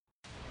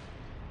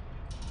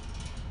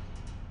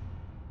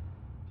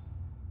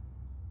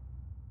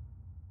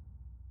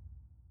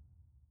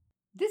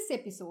This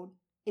episode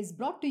is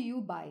brought to you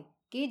by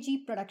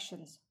KG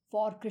Productions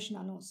for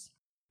Krishna Knows.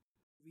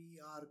 We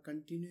are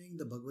continuing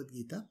the Bhagavad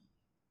Gita.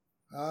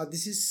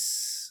 This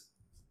is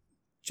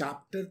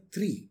chapter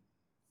 3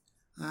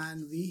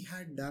 and we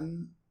had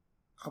done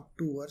up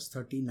to verse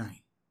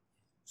 39.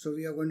 So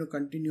we are going to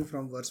continue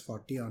from verse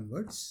 40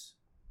 onwards.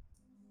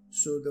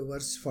 So the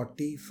verse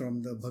 40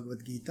 from the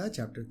Bhagavad Gita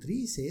chapter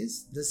 3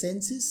 says, "The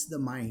senses, the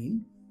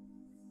mind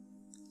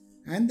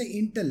and the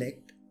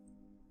intellect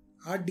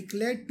are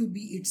declared to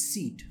be its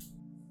seat,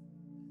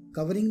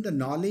 covering the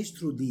knowledge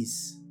through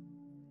these.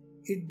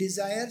 It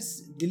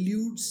desires,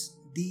 deludes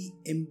the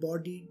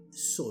embodied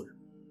soul."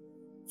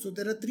 So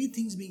there are three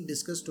things being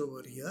discussed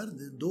over here.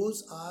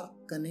 Those are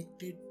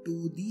connected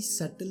to the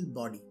subtle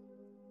body.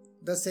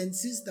 The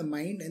senses, the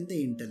mind and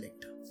the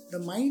intellect.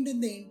 The mind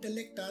and the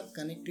intellect are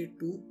connected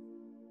to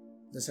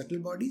the subtle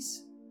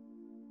bodies.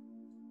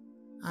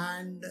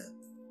 And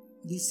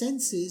the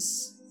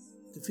senses,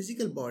 the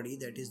physical body,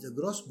 that is the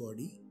gross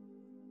body.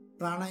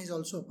 Prana is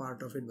also a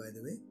part of it, by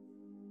the way.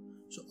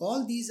 So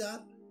all these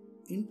are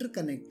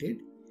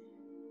interconnected,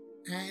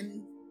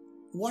 and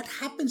what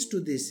happens to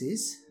this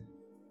is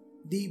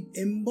the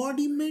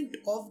embodiment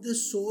of the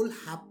soul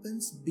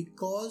happens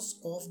because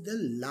of the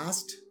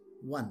last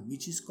one,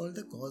 which is called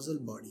the causal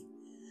body.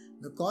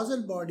 The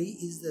causal body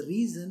is the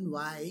reason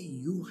why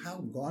you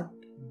have got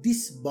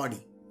this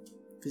body,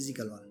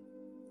 physical one.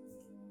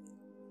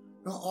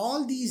 Now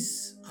all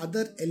these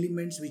other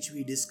elements which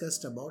we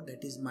discussed about,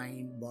 that is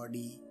mind,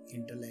 body,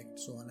 intellect,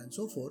 so on and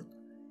so forth,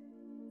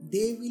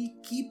 they will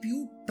keep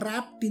you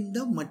trapped in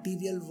the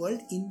material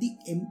world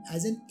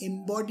as an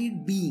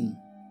embodied being.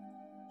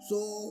 So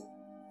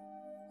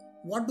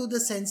what do the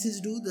senses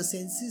do? The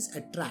senses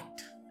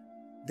attract.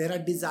 There are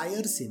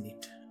desires in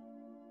it.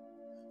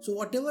 So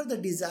whatever the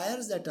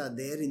desires that are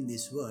there in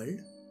this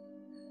world,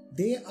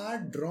 they are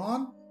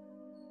drawing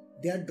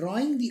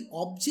the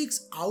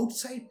objects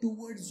outside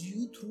towards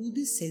you through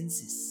the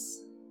senses.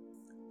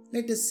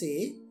 Let us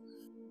say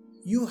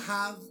you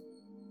have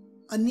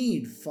a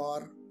need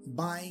for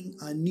buying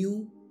a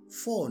new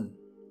phone.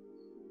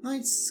 Now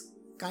it's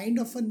kind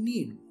of a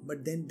need,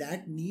 but then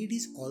that need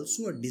is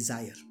also a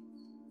desire.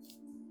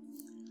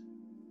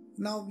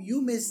 Now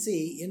you may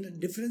say, in a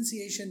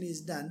differentiation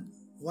is done,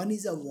 one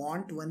is a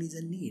want, one is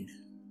a need.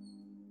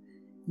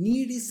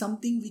 Need is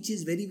something which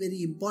is very,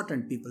 very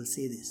important, people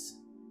say this.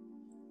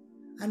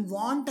 And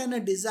want and a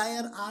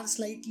desire are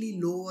slightly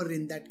lower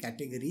in that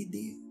category.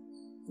 The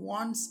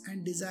wants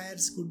and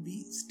desires could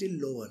be still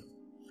lower.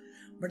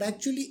 But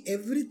actually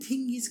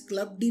everything is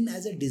clubbed in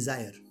as a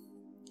desire.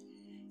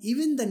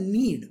 Even the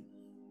need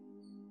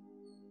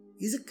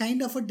is a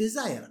kind of a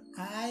desire.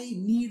 I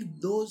need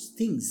those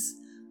things.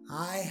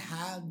 I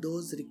have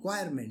those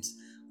requirements.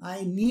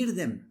 I need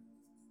them.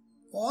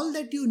 All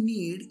that you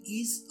need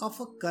is of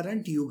a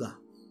current yuga,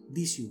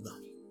 this yuga.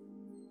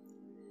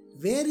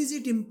 Where is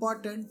it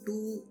important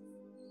to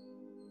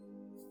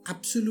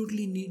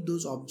absolutely need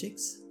those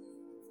objects?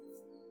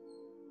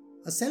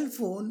 A cell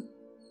phone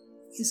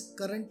is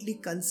currently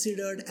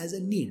considered as a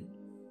need.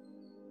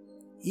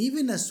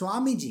 Even a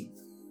Swamiji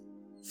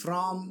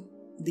from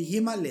the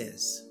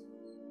Himalayas,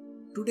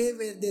 today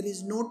where there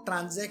is no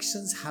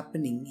transactions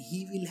happening,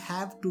 he will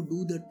have to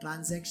do the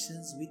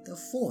transactions with a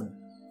phone.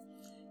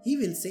 He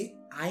will say,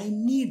 I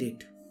need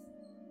it.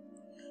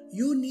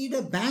 You need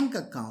a bank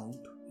account,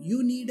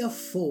 you need a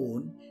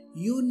phone,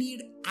 you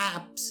need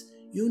apps,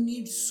 you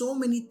need so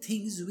many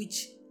things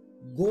which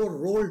go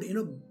rolled,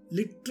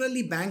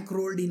 literally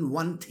bankrolled in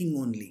one thing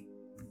only.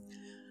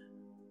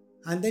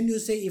 And then you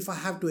say, if I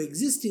have to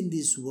exist in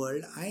this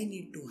world, I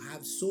need to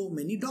have so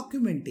many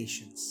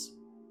documentations.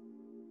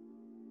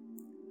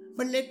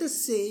 But let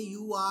us say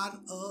you are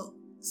a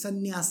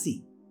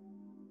sannyasi.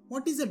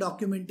 What is the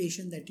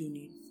documentation that you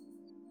need?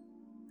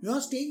 You are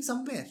staying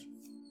somewhere.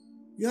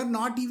 You are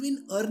not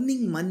even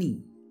earning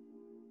money.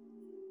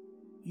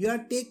 You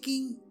are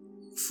taking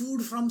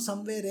food from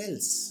somewhere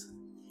else.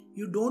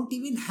 You don't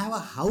even have a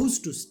house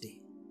to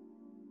stay.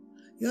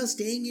 You are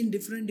staying in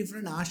different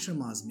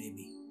ashramas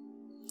maybe.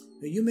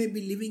 You may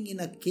be living in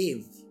a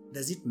cave.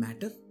 Does it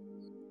matter?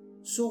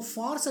 So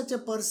for such a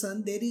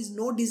person, there is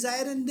no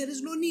desire and there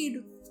is no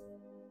need.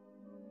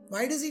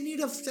 Why does he need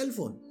a cell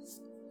phone?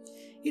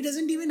 He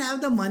doesn't even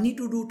have the money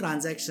to do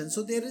transactions,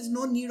 so there is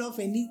no need of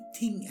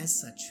anything as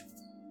such.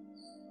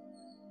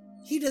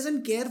 He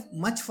doesn't care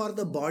much for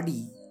the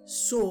body,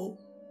 so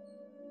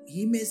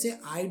he may say,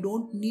 I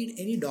don't need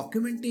any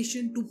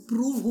documentation to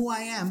prove who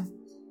I am.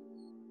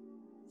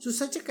 So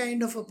such a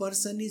kind of a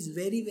person is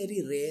very,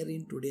 very rare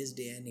in today's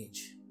day and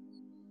age.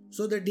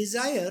 So the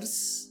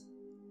desires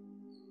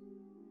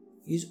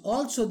is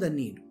also the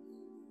need.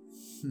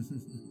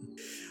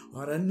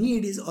 Or a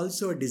need is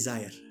also a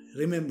desire.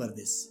 Remember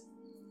this.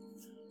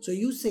 So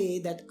you say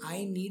that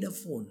I need a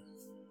phone.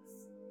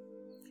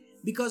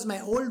 Because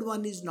my old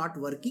one is not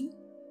working.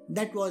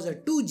 That was a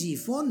 2G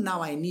phone.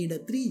 Now I need a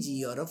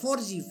 3G or a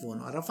 4G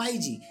phone or a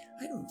 5G.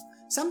 I don't know.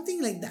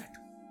 Something like that.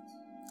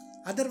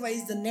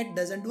 Otherwise the net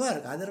doesn't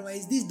work.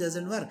 Otherwise this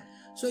doesn't work.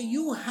 So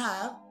you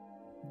have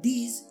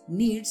these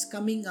needs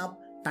coming up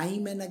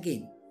time and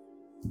again.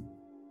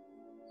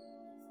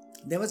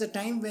 There was a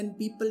time when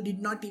people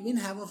did not even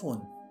have a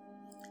phone.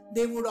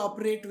 They would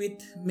operate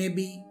with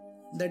maybe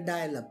the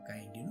dial-up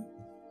kind.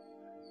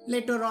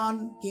 Later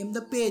on came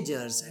the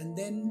pagers and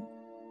then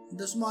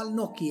the small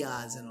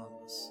Nokias and all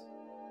those.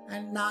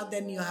 And now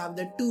then you have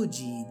the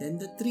 2G, then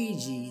the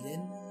 3G,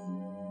 then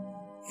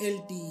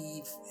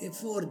LTE,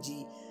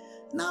 4G.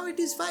 Now it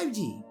is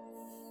 5G.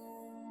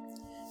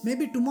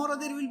 Maybe tomorrow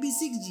there will be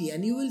 6G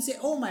and you will say,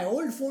 oh, my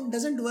old phone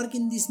doesn't work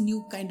in this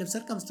new kind of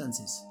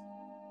circumstances.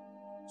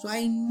 So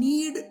I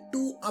need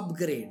to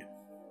upgrade.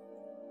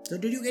 So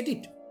did you get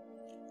it?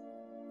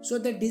 So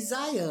the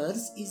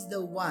desires is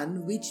the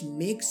one which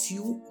makes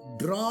you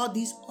draw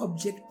this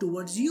object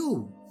towards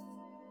you.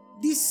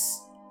 This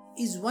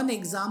is one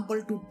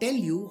example to tell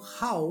you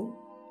how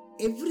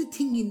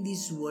everything in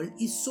this world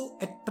is so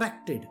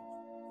attracted.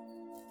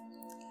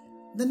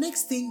 The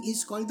next thing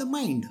is called the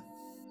mind.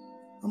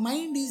 A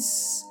mind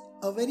is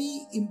a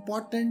very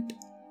important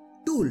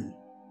tool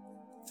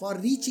for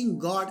reaching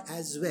God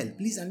as well.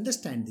 Please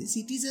understand this.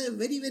 It is a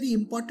very, very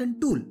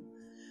important tool.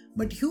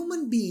 But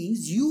human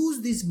beings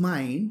use this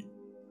mind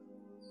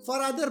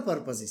for other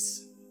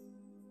purposes.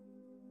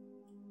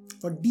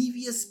 For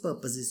devious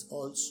purposes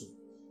also.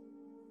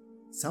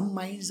 Some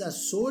minds are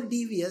so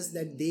devious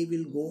that they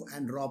will go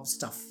and rob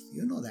stuff.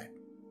 You know that.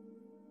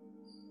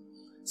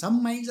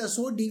 Some minds are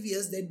so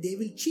devious that they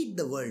will cheat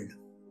the world.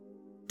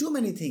 Too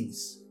many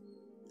things.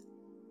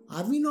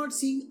 Are we not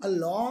seeing a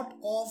lot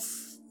of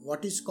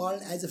what is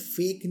called as a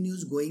fake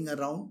news going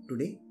around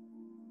today?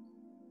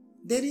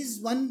 There is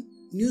one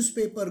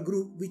newspaper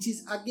group which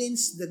is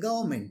against the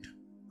government,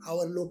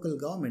 our local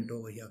government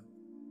over here.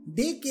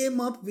 They came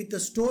up with a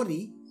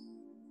story.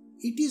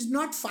 It is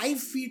not 5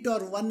 feet or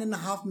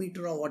 1.5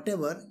 meter or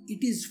whatever.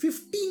 It is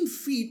 15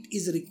 feet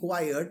is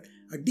required,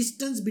 a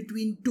distance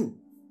between two.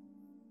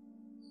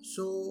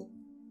 So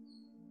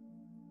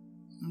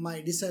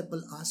my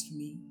disciple asked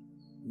me,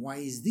 why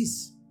is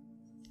this?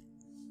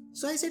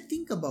 So I said,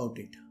 think about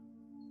it.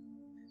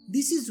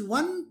 This is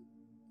one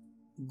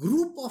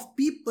group of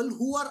people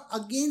who are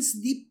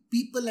against the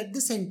people at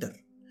the center.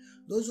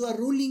 Those who are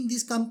ruling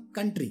this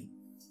country.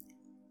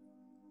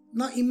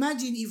 Now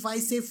imagine if I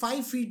say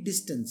 5 feet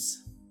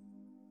distance.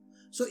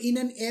 So in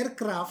an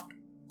aircraft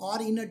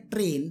or in a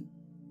train,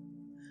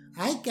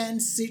 I can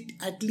sit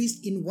at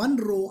least in one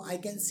row, I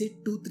can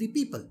sit 2-3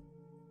 people.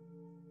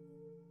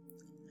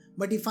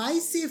 But if I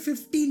say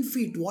 15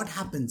 feet, what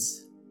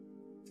happens?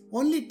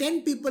 Only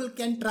 10 people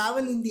can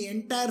travel in the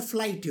entire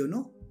flight,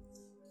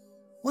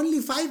 Only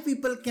 5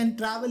 people can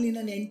travel in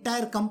an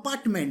entire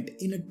compartment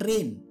in a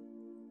train.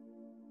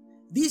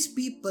 These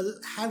people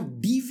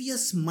have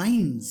devious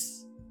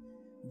minds.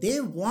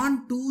 They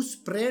want to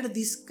spread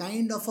this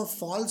kind of a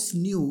false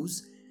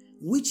news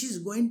which is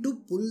going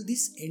to pull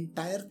this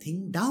entire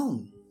thing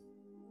down.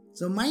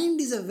 So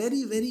mind is a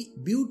very, very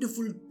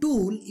beautiful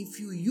tool if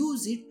you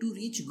use it to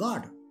reach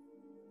God.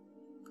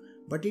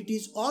 But it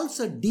is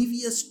also a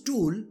devious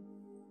tool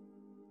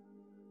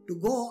to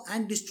go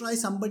and destroy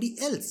somebody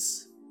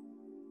else.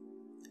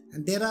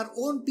 And there are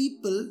own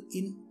people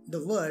in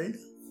the world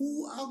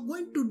who are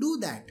going to do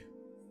that.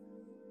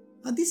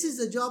 And this is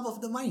the job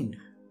of the mind.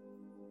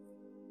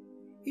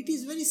 It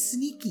is very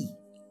sneaky.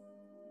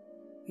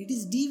 It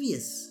is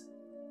devious.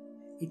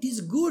 It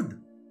is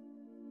good.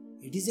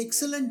 It is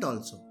excellent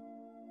also.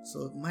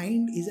 So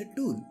mind is a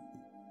tool.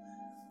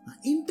 Now,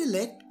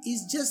 intellect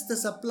is just the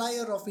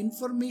supplier of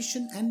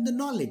information and the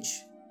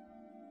knowledge.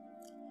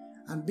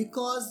 And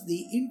because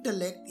the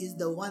intellect is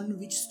the one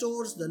which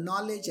stores the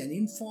knowledge and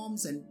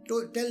informs and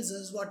tells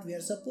us what we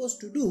are supposed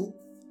to do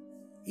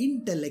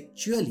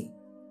intellectually.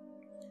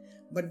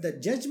 But the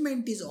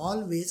judgment is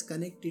always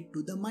connected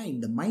to the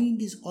mind. The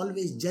mind is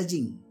always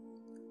judging.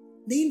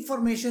 The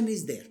information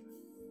is there.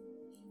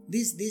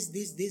 This.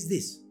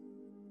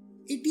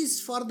 It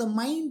is for the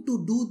mind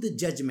to do the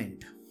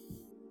judgment.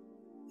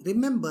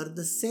 Remember,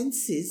 the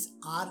senses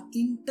are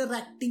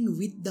interacting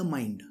with the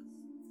mind.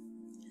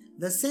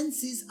 The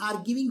senses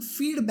are giving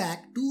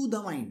feedback to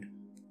the mind.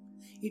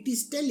 It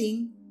is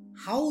telling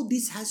how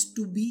this has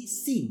to be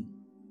seen,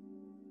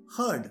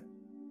 heard,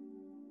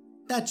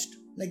 touched,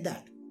 like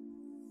that.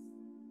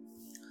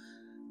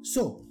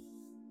 So,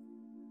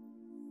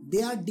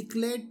 they are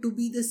declared to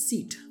be the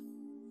seat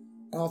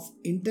of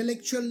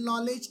intellectual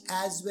knowledge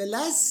as well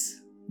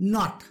as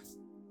not.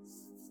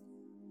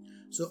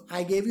 So,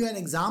 I gave you an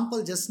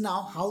example just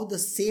now how the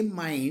same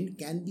mind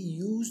can be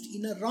used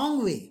in a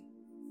wrong way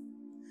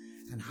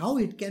and how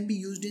it can be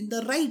used in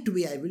the right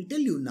way. I will tell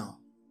you now.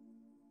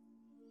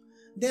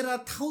 There are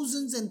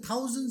thousands and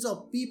thousands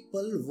of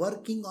people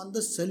working on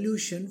the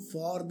solution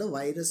for the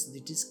virus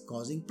that is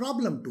causing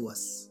problem to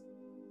us.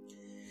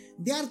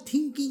 They are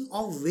thinking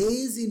of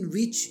ways in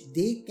which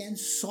they can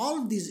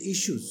solve these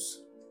issues.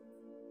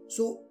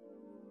 So,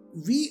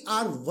 we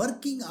are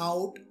working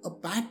out a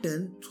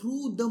pattern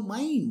through the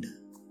mind.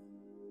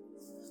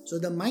 So,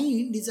 the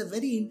mind is a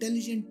very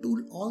intelligent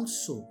tool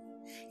also.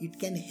 It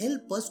can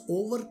help us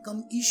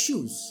overcome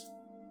issues.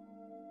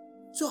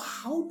 So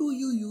how do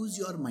you use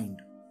your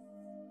mind?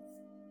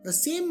 The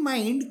same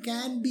mind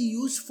can be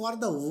used for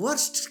the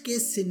worst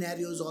case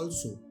scenarios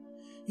also.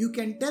 You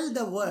can tell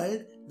the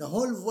world, the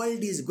whole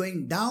world is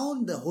going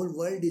down, the whole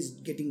world is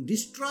getting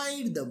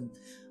destroyed,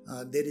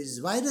 there is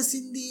virus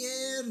in the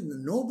air,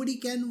 nobody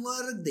can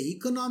work, the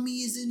economy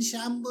is in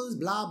shambles,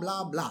 blah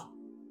blah blah.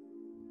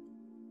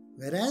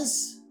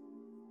 Whereas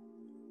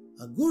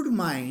a good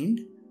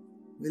mind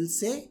will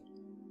say,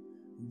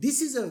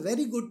 this is a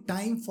very good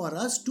time for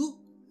us to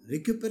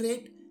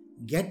recuperate,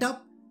 get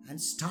up and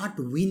start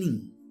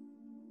winning.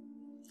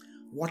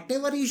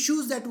 Whatever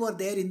issues that were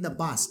there in the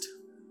past,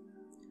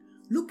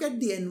 look at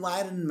the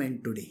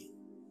environment today.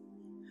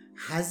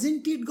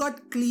 Hasn't it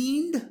got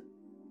cleaned?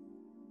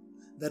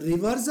 The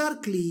rivers are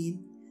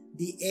clean,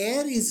 the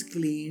air is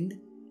cleaned,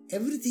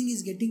 everything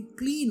is getting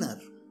cleaner.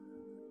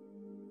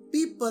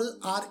 People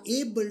are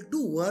able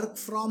to work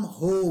from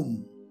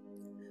home.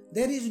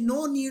 There is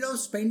no need of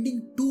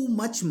spending too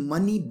much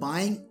money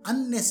buying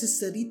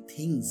unnecessary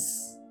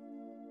things.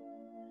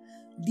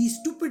 The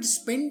stupid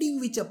spending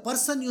which a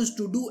person used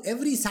to do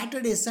every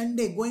Saturday,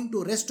 Sunday, going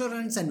to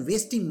restaurants and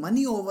wasting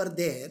money over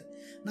there,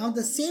 now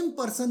the same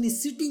person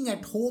is sitting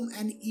at home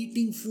and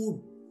eating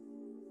food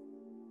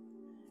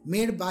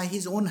made by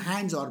his own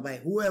hands or by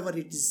whoever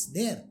it is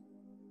there.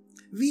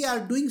 We are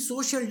doing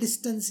social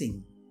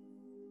distancing.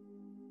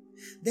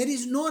 There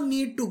is no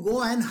need to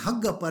go and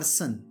hug a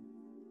person.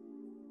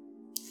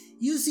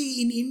 You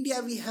see, in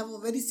India we have a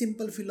very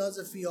simple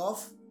philosophy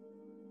of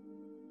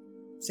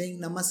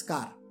saying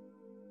namaskar.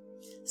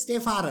 Stay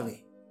far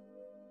away.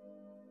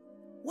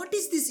 What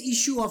is this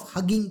issue of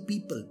hugging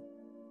people?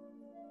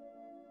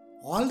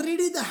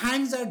 Already the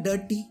hands are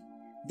dirty.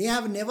 They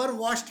have never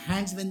washed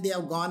hands when they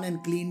have gone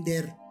and cleaned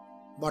their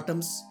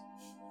bottoms.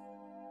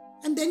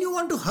 And then you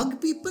want to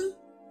hug people?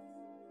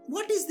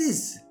 What is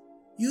this?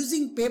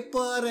 Using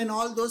paper and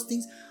all those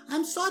things.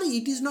 I'm sorry,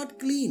 it is not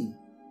clean.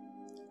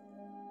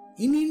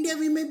 In India,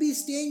 we may be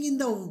staying in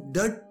the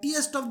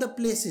dirtiest of the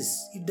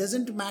places. It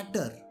doesn't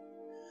matter.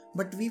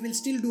 But we will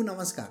still do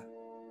namaskar.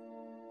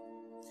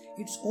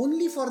 It's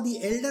only for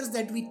the elders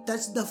that we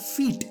touch the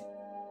feet.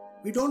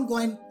 We don't go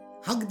and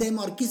hug them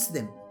or kiss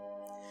them.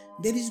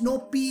 There is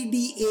no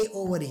PDA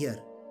over here.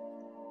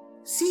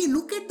 See,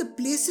 look at the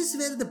places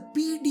where the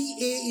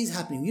PDA is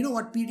happening. You know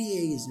what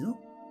PDA is, no?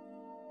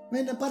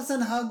 When a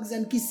person hugs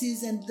and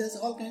kisses and there's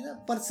all kinds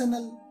of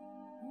personal...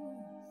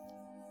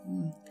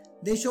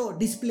 They show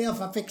display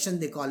of affection,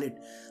 they call it.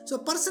 So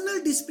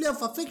personal display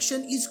of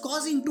affection is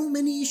causing too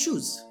many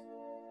issues.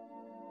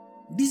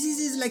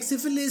 Diseases like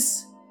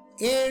syphilis,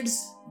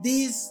 AIDS,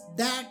 this,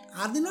 that,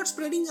 are they not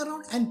spreading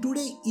around? And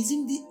today,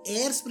 isn't the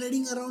air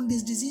spreading around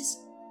this disease?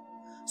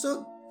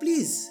 So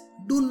please,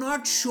 do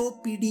not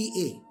show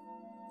PDA.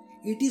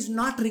 It is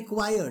not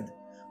required.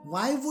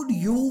 Why would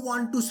you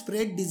want to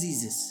spread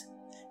diseases?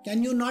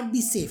 Can you not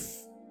be safe?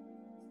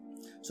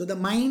 So the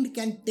mind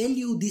can tell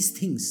you these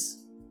things.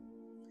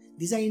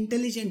 These are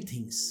intelligent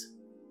things.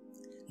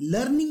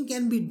 Learning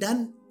can be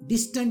done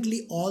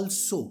distantly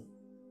also.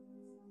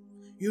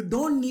 You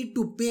don't need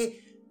to pay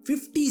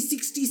 $50,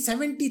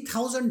 $60,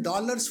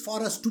 $70,000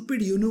 for a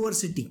stupid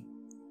university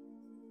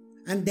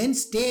and then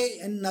stay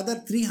in another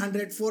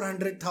 $300,000,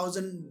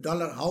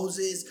 $400,000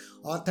 houses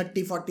or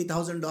 $30,000,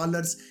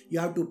 $40,000 you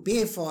have to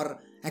pay for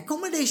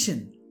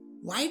accommodation.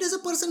 Why does a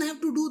person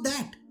have to do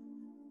that?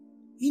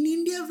 In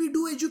India, we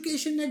do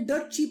education at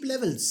dirt cheap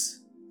levels.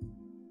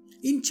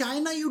 In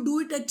China, you do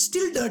it at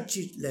still dirt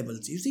cheap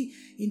levels. You see,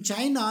 in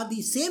China,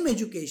 the same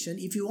education,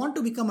 if you want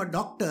to become a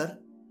doctor,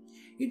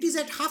 it is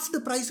at half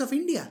the price of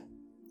India.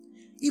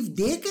 If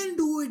they can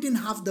do it in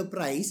half the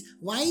price,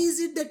 why is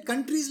it that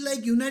countries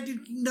like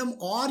United Kingdom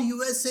or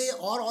USA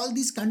or all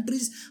these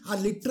countries are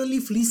literally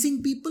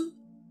fleecing people?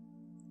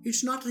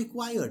 It's not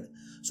required.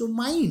 So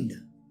mind,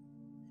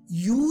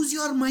 use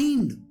your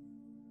mind.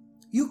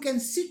 You can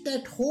sit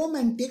at home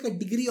and take a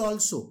degree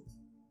also,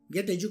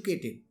 get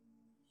educated.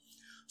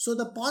 So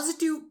the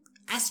positive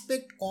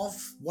aspect of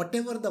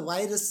whatever the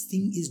virus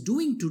thing is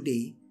doing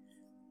today,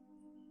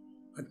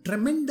 a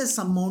tremendous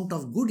amount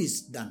of good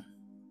is done.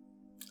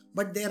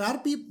 But there are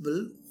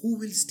people who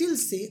will still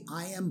say,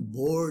 I am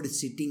bored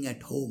sitting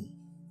at home.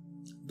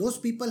 Those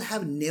people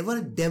have never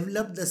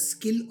developed the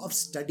skill of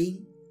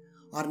studying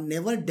or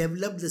never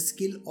developed the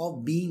skill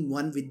of being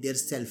one with their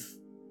self.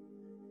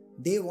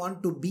 They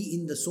want to be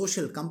in the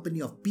social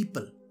company of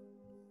people.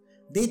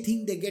 They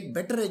think they get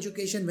better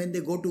education when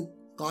they go to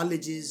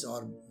colleges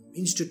or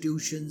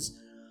institutions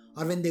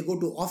or when they go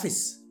to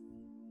office.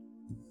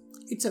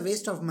 It's a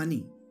waste of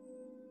money.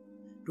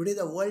 Today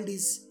the world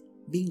is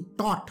being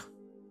taught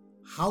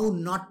how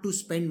not to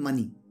spend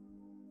money.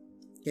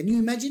 Can you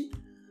imagine?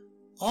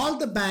 All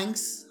the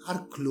banks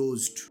are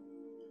closed.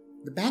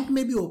 The bank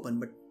may be open,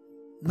 but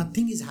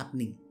nothing is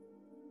happening.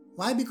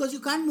 Why? Because you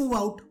can't move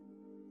out.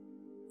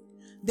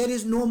 There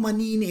is no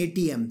money in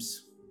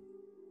ATMs.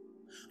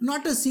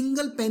 Not a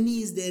single penny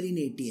is there in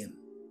ATM.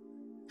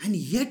 And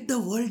yet the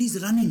world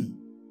is running.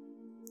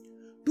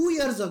 2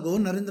 years ago,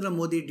 Narendra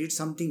Modi did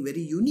something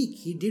very unique.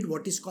 He did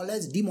what is called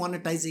as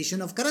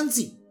demonetization of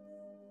currency.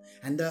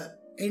 And the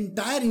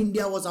entire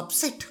India was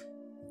upset.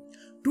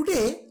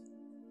 Today,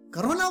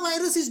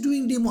 coronavirus is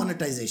doing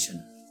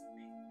demonetization.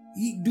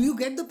 Do you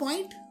get the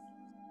point?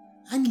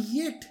 And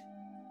yet,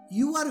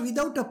 you are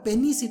without a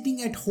penny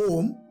sitting at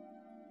home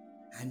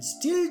and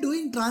still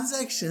doing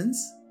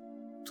transactions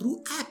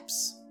through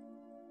apps.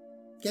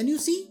 Can you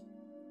see?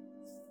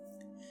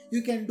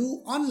 You can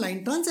do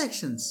online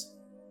transactions.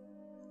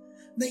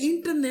 The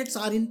internets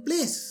are in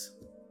place.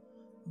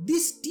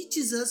 This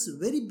teaches us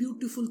very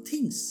beautiful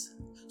things.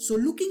 So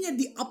looking at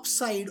the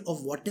upside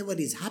of whatever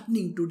is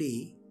happening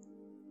today,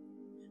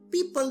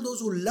 people, those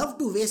who love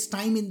to waste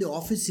time in the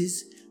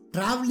offices,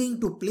 traveling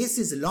to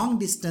places long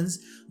distance,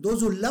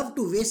 those who love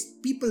to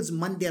waste people's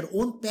money, their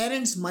own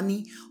parents'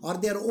 money or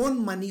their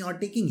own money, or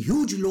taking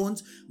huge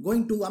loans,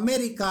 going to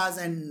Americas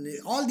and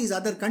all these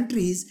other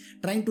countries,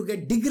 trying to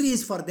get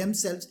degrees for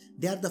themselves,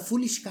 they are the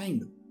foolish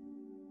kind.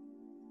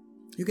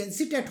 You can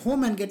sit at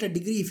home and get a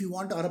degree if you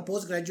want, or a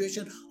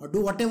post-graduation, or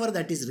do whatever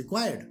that is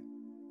required.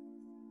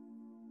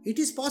 It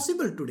is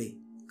possible today.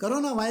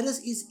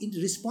 Coronavirus is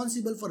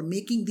responsible for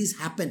making this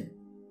happen.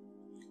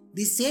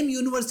 These same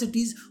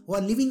universities who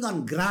are living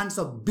on grants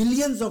of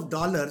billions of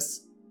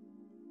dollars,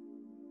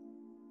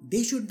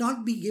 they should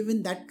not be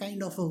given that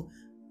kind of a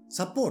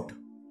support.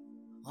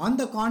 On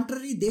the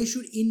contrary, they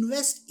should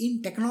invest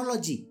in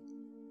technology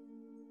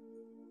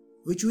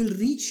which will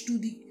reach to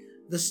the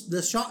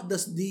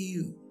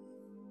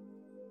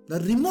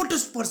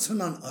remotest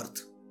person on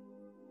earth.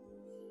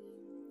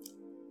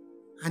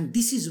 And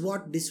this is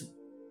what this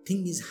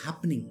thing is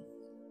happening.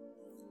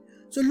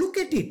 So look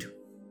at it.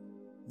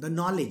 The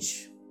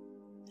knowledge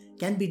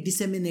can be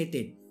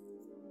disseminated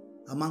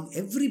among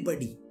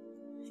everybody.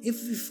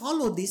 If we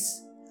follow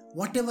this,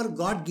 whatever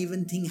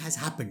God-given thing has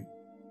happened,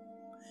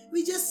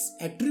 we just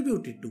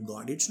attribute it to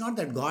God. It's not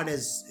that God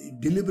has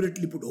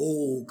deliberately put,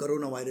 oh,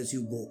 coronavirus,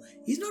 you go.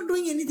 He's not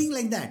doing anything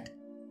like that.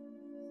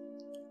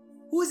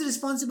 Who is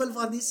responsible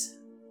for this?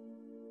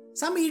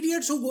 Some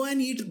idiots who go and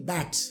eat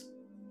bats.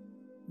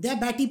 They are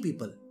batty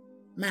people.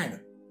 Mad.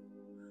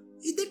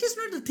 That is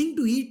not a thing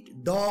to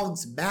eat.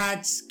 Dogs,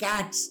 bats,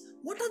 cats.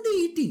 What are they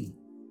eating?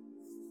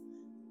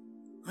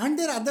 Aren't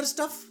there other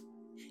stuff?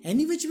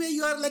 Any which way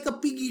you are like a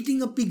pig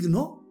eating a pig,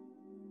 no?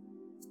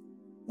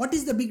 What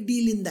is the big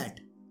deal in that?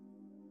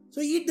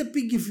 So eat the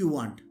pig if you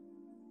want.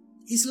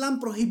 Islam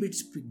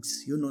prohibits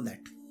pigs, you know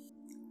that.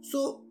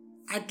 So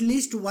at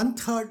least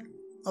 1/3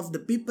 of the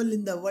people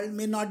in the world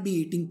may not be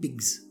eating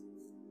pigs.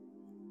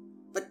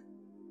 But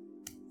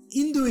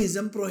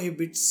Hinduism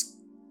prohibits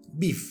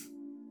beef.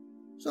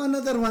 So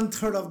another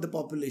 1/3 of the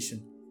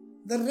population.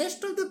 The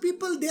rest of the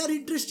people, they are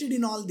interested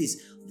in all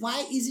this.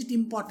 Why is it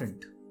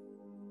important?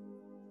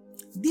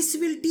 This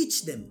will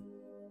teach them.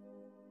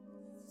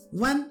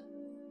 One,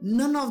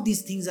 none of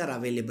these things are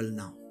available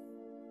now.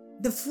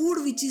 The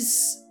food which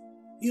is,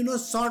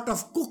 sort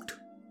of cooked,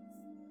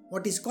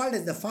 what is called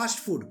as the fast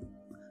food.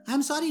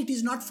 I'm sorry, it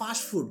is not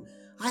fast food.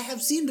 I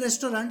have seen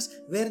restaurants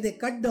where they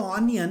cut the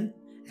onion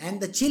and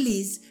the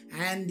chilies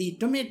and the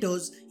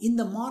tomatoes in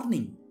the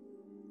morning.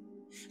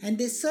 And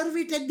they serve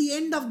it at the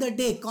end of the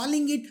day,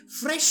 calling it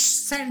fresh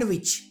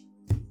sandwich.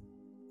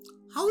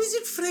 How is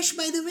it fresh,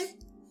 by the way?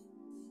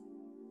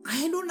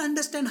 I don't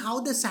understand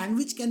how the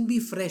sandwich can be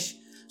fresh.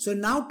 So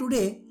now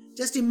today,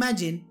 just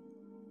imagine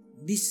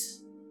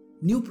this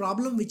new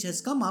problem which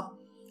has come up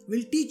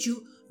will teach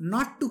you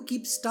not to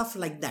keep stuff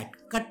like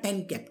that, cut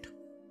and kept.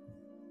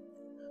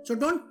 So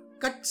don't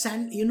cut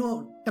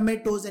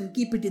tomatoes and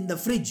keep it in the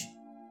fridge.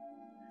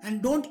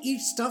 And don't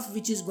eat stuff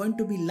which is going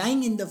to be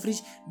lying in the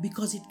fridge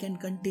because it can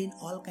contain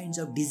all kinds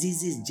of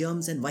diseases,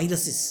 germs and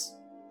viruses.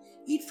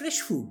 Eat fresh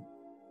food.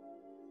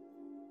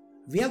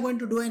 We are going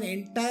to do an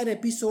entire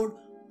episode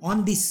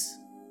on this,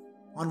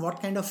 on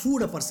what kind of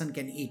food a person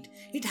can eat.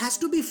 It has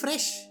to be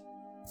fresh.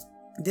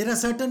 There are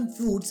certain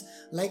foods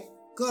like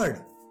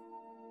curd.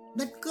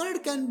 That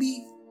curd can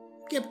be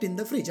kept in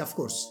the fridge, of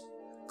course.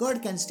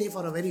 Curd can stay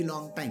for a very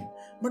long time,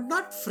 but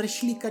not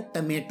freshly cut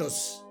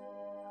tomatoes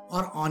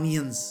or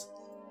onions.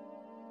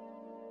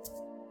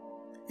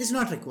 It's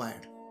not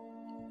required.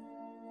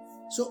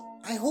 So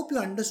I hope you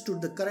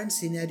understood the current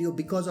scenario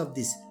because of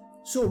this.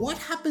 So what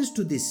happens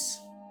to this?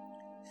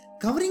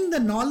 Covering the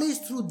knowledge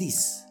through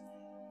this.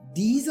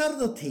 These are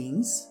the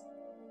things,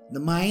 the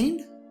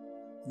mind,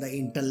 the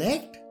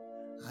intellect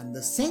and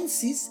the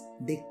senses,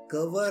 they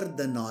cover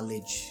the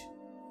knowledge.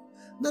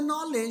 The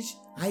knowledge,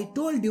 I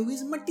told you,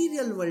 is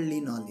material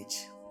worldly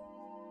knowledge.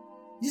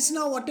 Just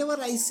now whatever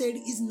I said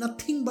is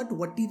nothing but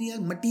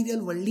material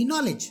worldly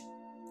knowledge.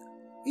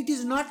 It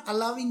is not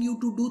allowing you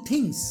to do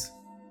things.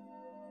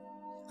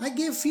 I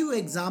gave few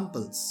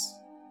examples.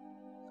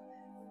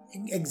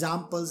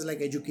 Examples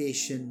like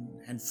education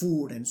and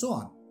food and so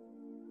on.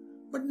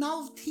 But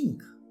now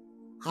think,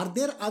 are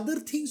there other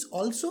things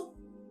also?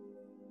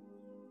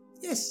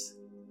 Yes.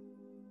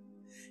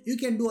 You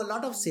can do a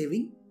lot of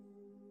saving.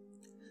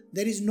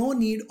 There is no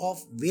need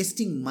of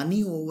wasting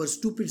money over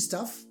stupid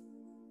stuff.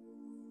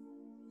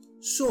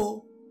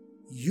 So,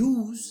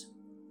 use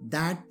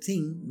that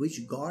thing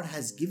which God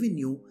has given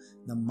you,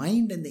 the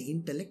mind and the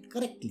intellect,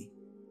 correctly.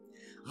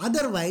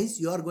 Otherwise,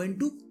 you are going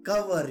to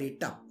cover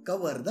it up,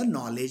 cover the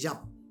knowledge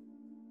up.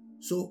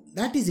 So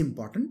that is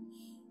important.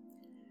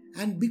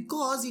 And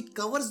because it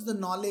covers the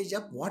knowledge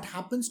up, what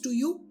happens to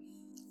you?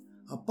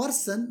 A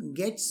person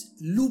gets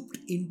looped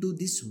into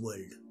this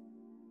world.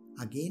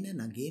 Again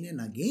and again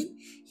and again,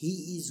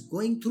 he is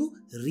going through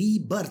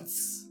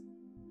rebirths.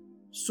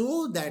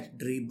 So that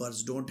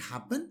rebirths don't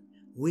happen,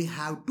 we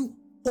have to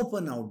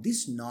open out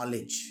this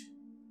knowledge.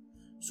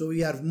 So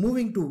we are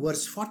moving to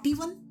verse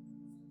 41.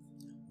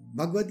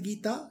 Bhagavad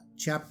Gita,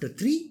 chapter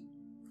 3.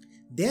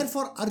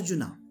 Therefore,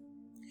 Arjuna,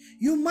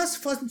 you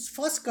must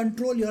first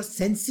control your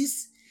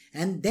senses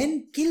and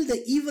then kill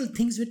the evil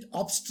things which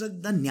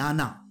obstruct the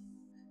jnana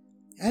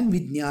and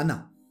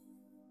vijnana.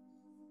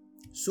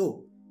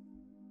 So,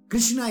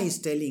 Krishna is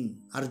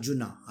telling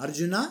Arjuna,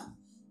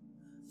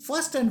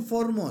 first and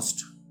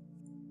foremost,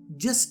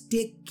 just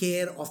take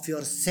care of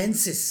your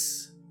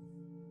senses.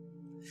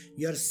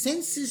 Your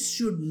senses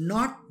should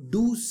not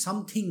do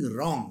something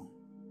wrong.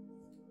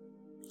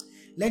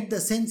 Let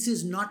the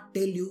senses not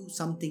tell you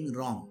something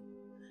wrong.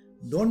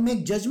 Don't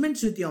make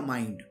judgments with your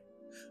mind.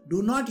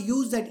 Do not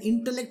use that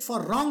intellect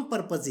for wrong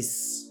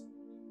purposes.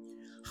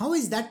 How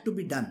is that to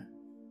be done?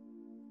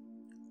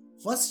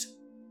 First,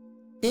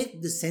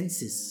 take the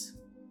senses.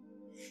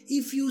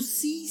 If you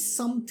see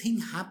something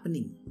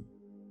happening,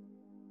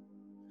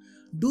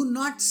 do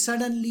not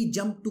suddenly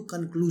jump to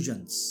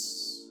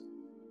conclusions.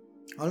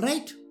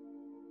 Alright?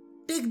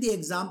 Take the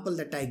example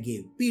that I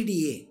gave,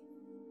 PDA.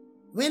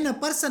 When a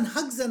person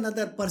hugs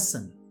another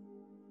person,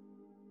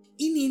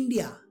 in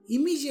India,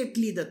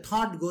 immediately the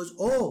thought goes,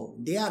 oh,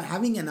 they are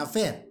having an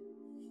affair.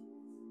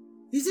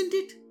 Isn't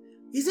it?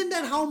 Isn't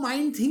that how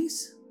mind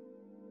thinks?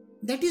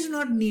 That is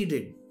not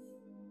needed.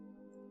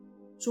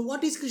 So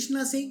what is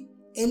Krishna saying?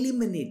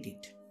 Eliminate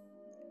it.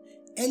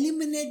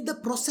 Eliminate the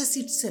process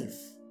itself.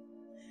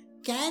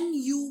 Can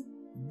you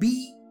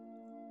be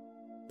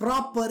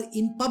proper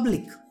in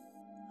public?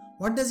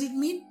 What does it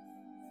mean?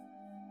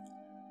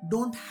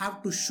 Don't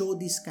have to show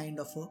this kind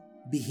of a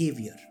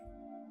behavior.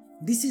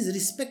 This is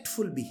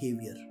respectful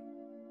behavior.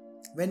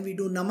 When we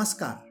do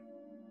namaskar,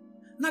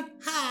 not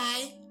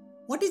hi.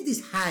 What is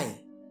this hi?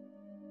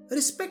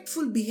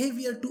 Respectful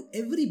behavior to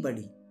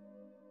everybody.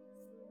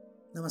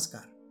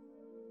 Namaskar.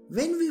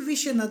 When we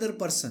wish another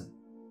person,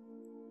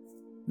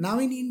 now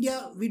in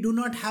India we do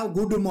not have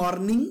good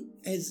morning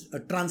as a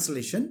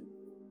translation.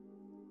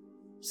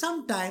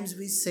 Sometimes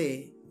we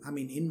say,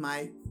 in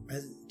my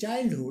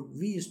childhood,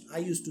 I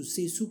used to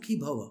say Sukhi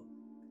Bhava.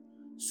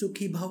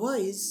 Sukhi Bhava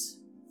is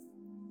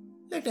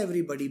let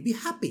everybody be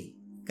happy,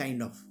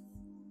 kind of.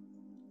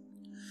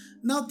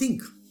 Now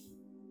think,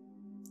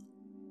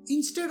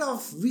 instead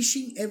of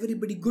wishing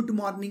everybody good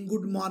morning,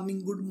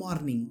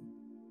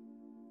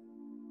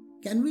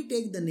 can we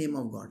take the name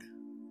of God?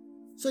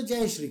 So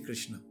Jai Shri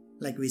Krishna,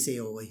 like we say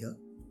over here.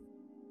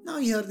 Now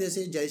here they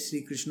say Jai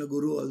Shri Krishna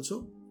Guru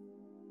also.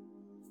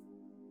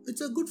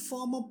 It's a good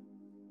form of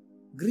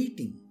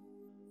greeting.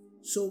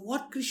 So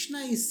what Krishna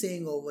is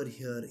saying over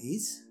here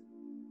is,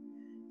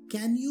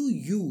 can you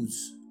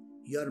use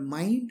your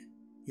mind,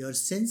 your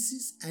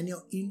senses and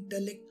your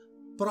intellect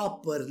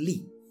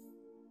properly?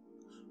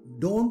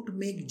 Don't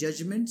make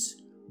judgments.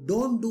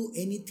 Don't do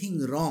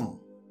anything wrong.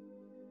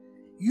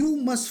 You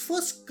must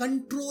first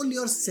control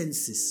your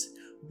senses.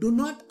 Do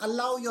not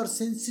allow your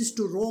senses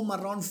to roam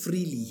around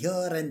freely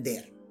here and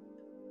there.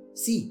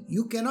 See,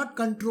 you cannot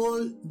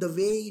control the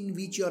way in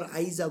which your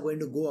eyes are going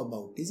to go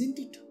about, isn't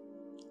it?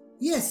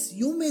 Yes,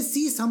 you may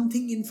see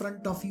something in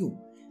front of you,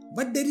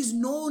 but there is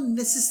no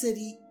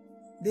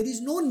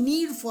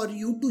need for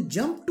you to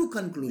jump to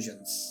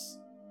conclusions.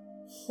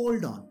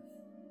 Hold on.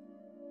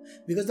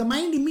 Because the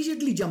mind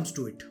immediately jumps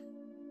to it.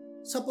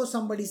 Suppose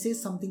somebody says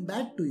something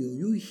bad to you,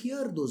 you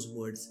hear those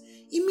words.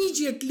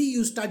 Immediately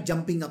you start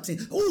jumping up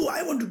saying, oh,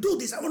 I want to do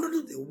this, I want to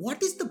do this.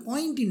 What is the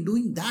point in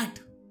doing that?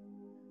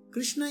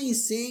 Krishna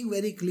is saying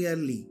very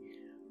clearly,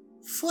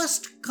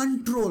 first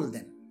control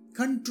them.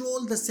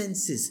 Control the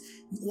senses.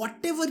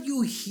 Whatever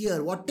you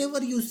hear,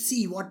 whatever you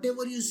see,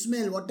 whatever you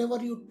smell,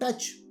 whatever you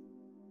touch,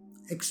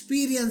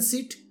 experience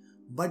it,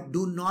 but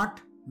do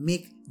not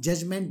make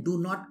judgment. Do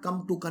not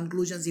come to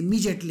conclusions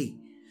immediately,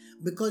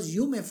 because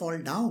you may fall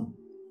down.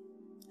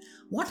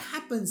 What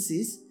happens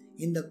is,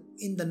 in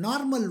the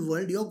normal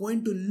world, you're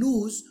going to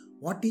lose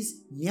what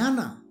is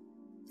jnana.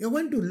 You're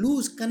going to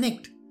lose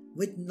connect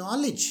with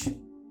knowledge.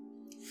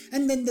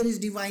 And then there is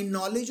divine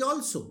knowledge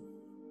also.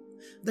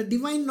 The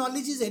divine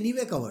knowledge is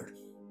anyway covered.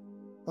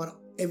 For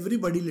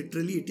everybody,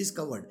 literally, it is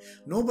covered.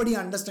 Nobody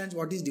understands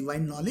what is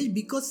divine knowledge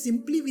because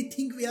simply we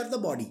think we are the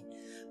body.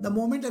 The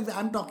moment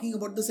I'm talking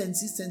about the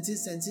senses,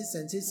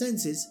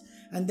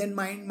 and then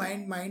mind,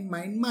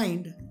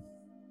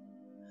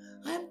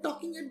 I am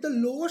talking at the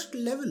lowest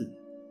level.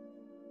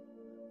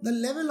 The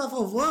level of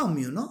a worm,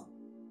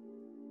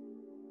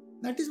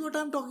 That is what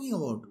I'm talking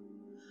about.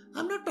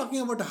 I'm not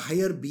talking about a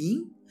higher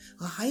being.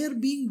 A higher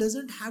being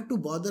doesn't have to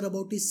bother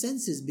about his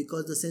senses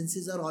because the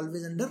senses are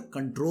always under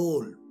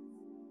control.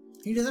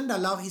 He doesn't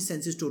allow his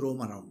senses to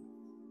roam around.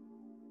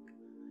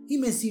 He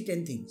may see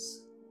 10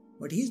 things,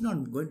 but he's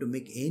not going to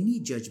make any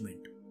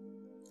judgment.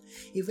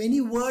 If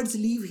any words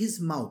leave his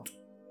mouth,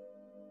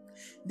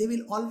 they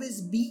will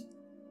always be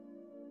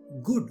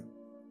good.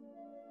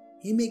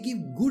 He may give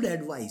good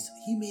advice.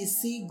 He may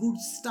say good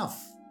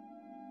stuff.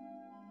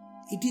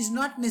 It is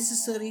not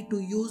necessary to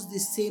use the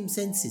same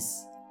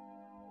senses.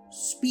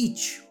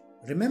 Speech,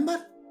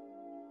 remember?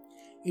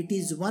 It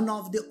is one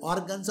of the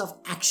organs of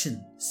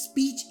action.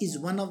 Speech is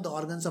one of the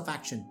organs of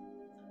action.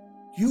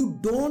 You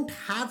don't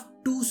have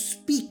to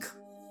speak.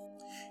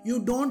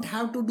 You don't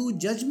have to do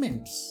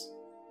judgments.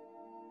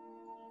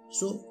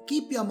 So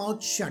keep your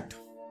mouth shut.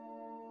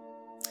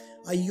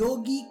 A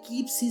yogi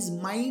keeps his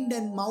mind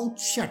and mouth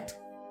shut.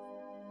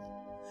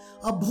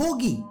 A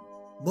bhogi,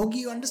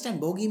 you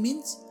understand? Bhogi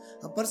means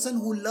a person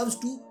who loves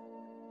to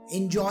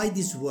enjoy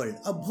this world.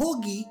 A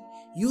bhogi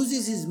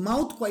uses his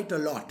mouth quite a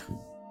lot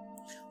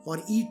for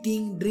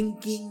eating,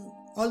 drinking,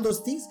 all those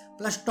things,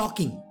 plus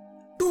talking.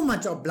 Too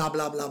much of blah,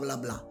 blah, blah, blah,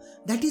 blah.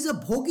 That is a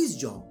bhogi's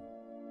job.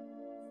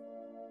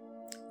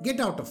 Get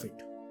out of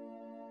it.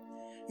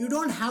 You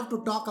don't have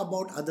to talk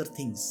about other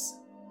things.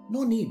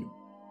 No need.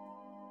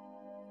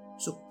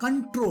 So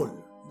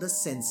control the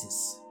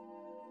senses.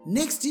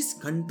 Next is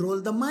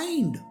control the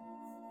mind.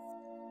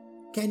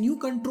 Can you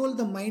control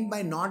the mind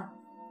by not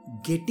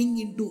getting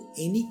into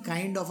any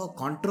kind of a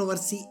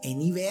controversy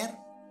anywhere?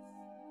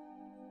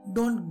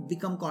 Don't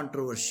become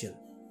controversial.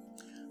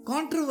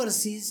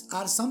 Controversies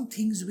are some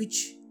things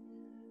which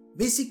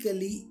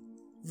basically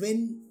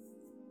when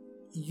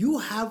you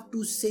have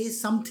to say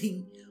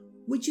something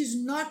which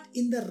is not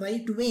in the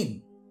right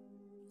vein.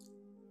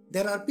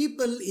 There are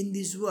people in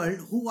this world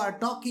who are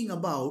talking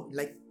about,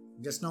 like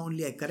just now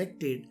only I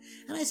corrected,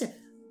 and I said,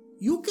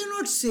 you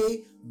cannot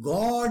say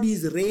God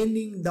is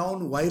raining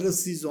down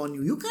viruses on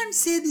you. You can't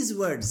say these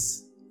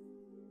words.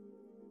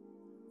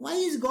 Why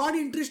is God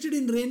interested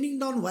in raining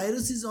down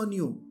viruses on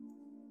you?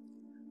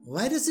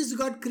 Viruses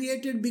got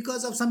created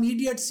because of some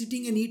idiot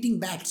sitting and eating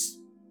bats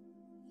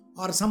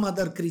or some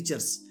other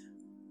creatures.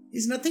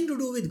 It's nothing to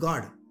do with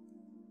God.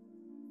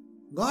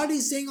 God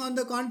is saying, on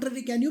the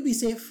contrary, can you be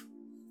safe?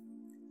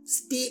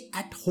 Stay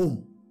at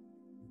home.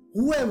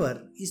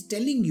 Whoever is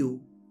telling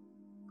you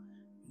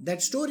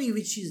that story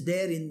which is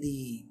there in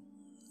the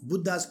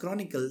Buddha's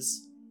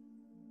Chronicles,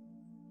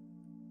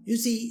 you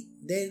see,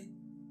 there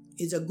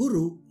is a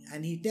guru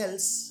and he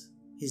tells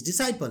his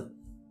disciple,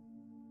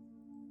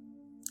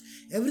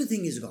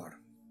 everything is God.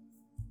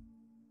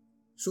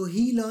 So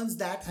he learns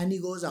that and he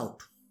goes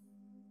out.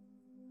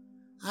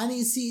 And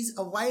he sees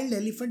a wild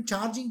elephant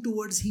charging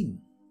towards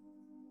him.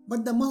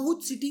 But the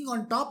Mahout sitting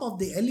on top of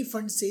the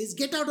elephant says,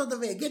 get out of the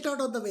way, get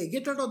out of the way,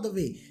 get out of the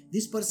way.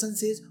 This person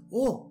says,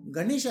 oh,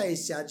 Ganesha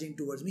is charging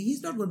towards me.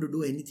 He's not going to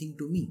do anything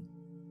to me.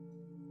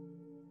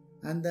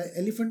 And the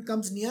elephant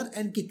comes near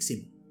and kicks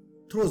him,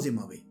 throws him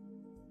away.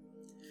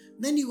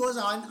 Then he goes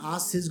on and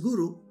asks his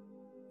guru,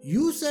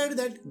 you said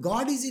that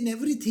God is in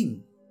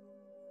everything.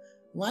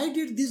 Why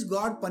did this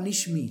God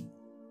punish me?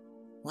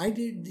 Why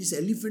did this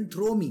elephant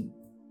throw me?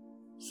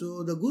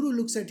 So the guru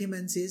looks at him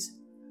and says,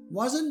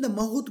 wasn't the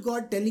Mahout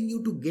God telling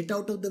you to get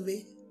out of the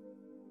way?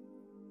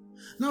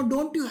 Now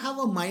don't you have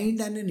a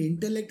mind and an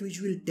intellect which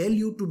will tell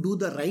you to do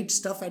the right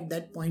stuff at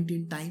that point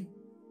in time?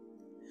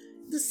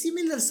 The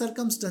similar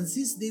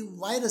circumstances, the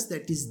virus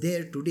that is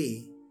there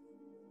today,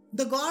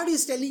 the God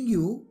is telling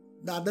you,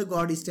 the other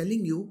God is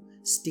telling you,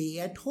 stay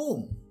at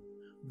home.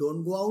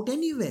 Don't go out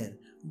anywhere.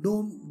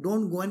 Don't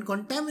go and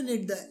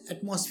contaminate the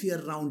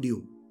atmosphere around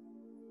you.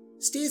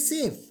 Stay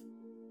safe.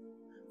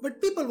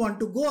 But people want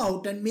to go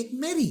out and make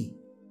merry.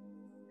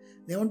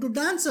 They want to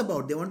dance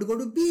about. They want to go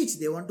to beach.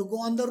 They want to go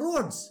on the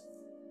roads.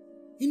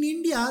 In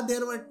India,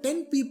 there were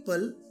 10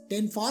 people,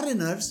 10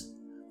 foreigners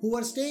who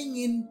were staying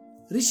in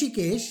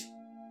Rishikesh.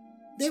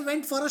 They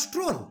went for a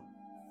stroll.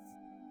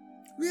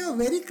 We are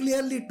very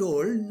clearly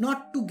told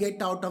not to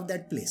get out of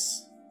that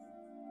place.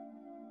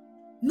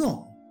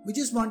 No, we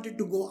just wanted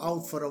to go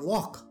out for a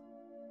walk.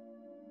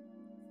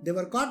 They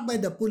were caught by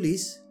the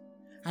police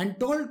and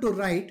told to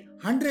write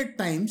 100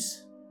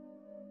 times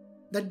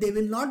that they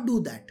will not do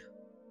that.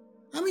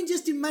 I mean,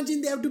 just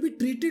imagine they have to be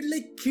treated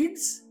like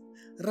kids.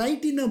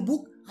 Write in a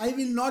book, I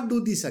will not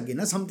do this again,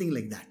 or something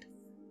like that.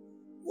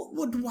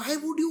 Why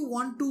would you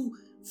want to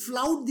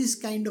flout this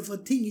kind of a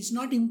thing? It's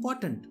not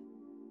important.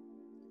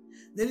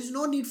 There is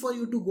no need for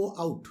you to go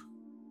out.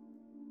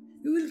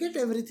 You will get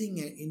everything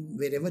in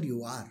wherever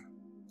you are.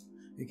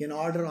 You can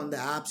order on the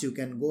apps, you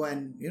can go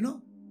and,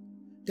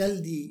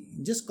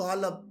 just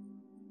call up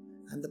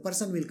and the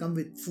person will come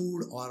with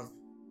food or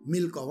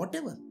milk or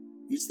whatever.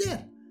 It's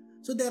there.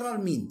 So there are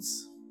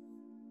means.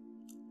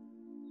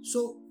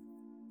 So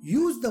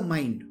use the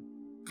mind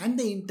and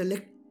the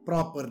intellect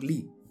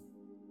properly.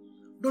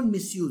 Don't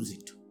misuse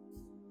it.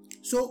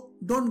 So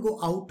don't go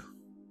out.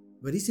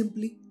 Very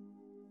simply,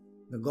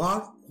 the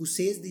God who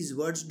says these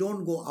words,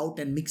 don't go out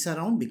and mix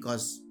around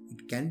because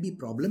it can be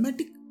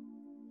problematic.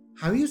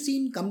 Have you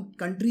seen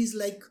countries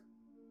like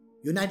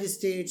United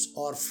States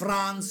or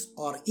France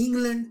or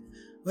England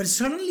where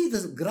suddenly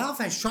the graph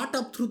has shot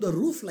up through the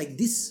roof like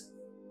this?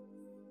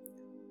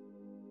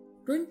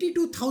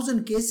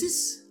 22,000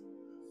 cases,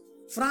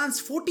 France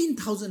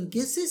 14,000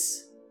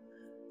 cases,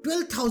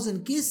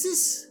 12,000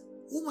 cases.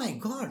 Oh my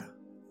God.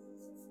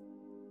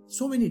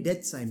 So many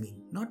deaths,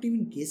 not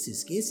even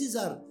cases. Cases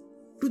are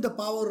to the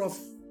power of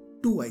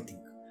 2, I think.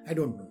 I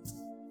don't know.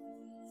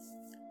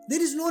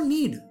 There is no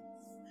need.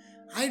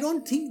 I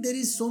don't think there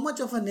is so much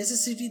of a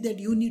necessity that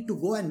you need to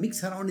go and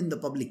mix around in the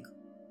public.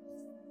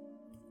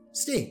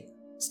 Stay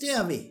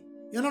away.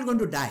 You're not going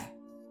to die.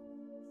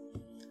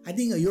 I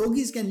think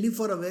yogis can live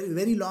for a very,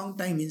 very long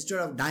time instead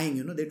of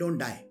dying, they don't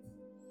die.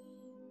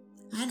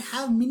 And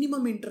have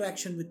minimum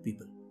interaction with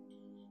people.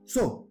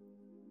 So,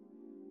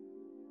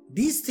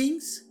 these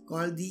things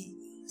called the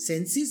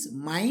senses,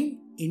 mind,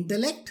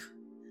 intellect,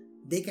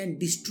 they can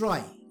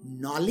destroy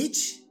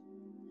knowledge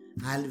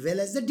as well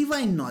as the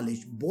divine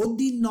knowledge. Both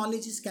the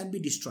knowledges can be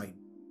destroyed.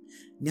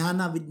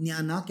 Jnana,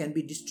 Vijnana can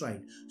be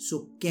destroyed.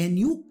 So can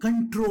you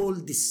control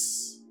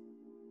this?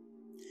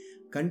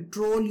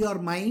 Control your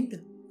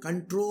mind,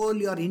 control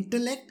your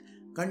intellect,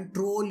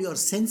 control your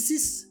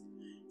senses,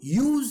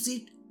 use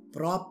it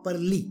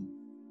properly.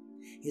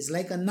 It's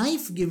like a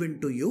knife given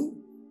to you.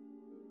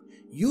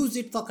 Use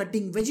it for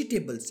cutting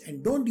vegetables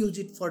and don't use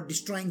it for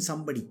destroying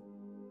somebody.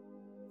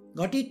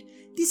 Got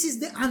it? This is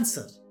the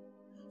answer.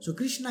 So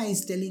Krishna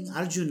is telling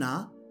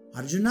Arjuna,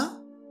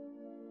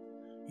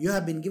 you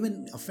have been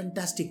given a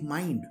fantastic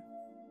mind.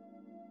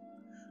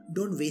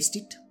 Don't waste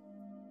it.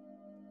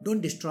 Don't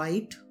destroy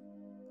it.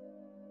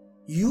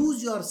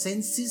 Use your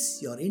senses,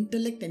 your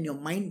intellect and your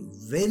mind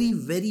very,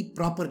 very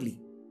properly.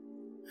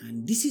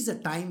 And this is a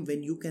time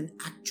when you can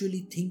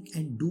actually think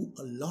and do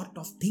a lot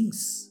of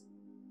things.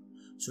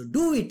 So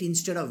do it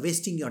instead of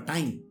wasting your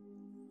time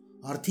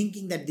or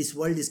thinking that this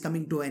world is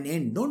coming to an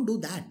end. Don't do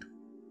that.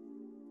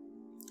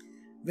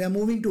 We are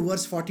moving to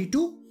verse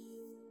 42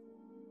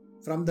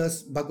 from the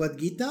Bhagavad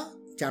Gita,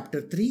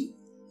 chapter 3.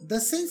 The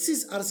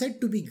senses are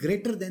said to be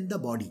greater than the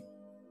body.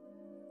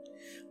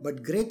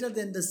 But greater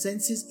than the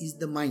senses is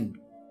the mind.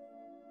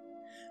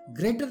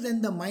 Greater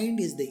than the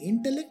mind is the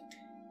intellect.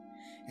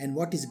 And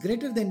what is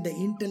greater than the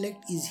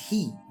intellect is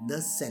he,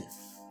 the self.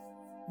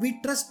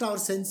 We trust our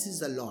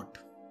senses a lot.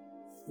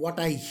 What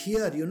I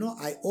hear,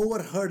 I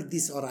overheard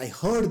this or I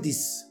heard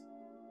this.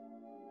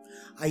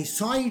 I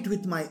saw it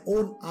with my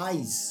own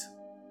eyes.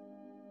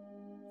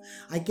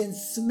 I can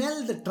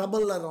smell the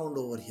trouble around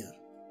over here.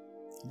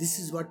 This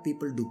is what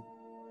people do.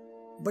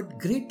 But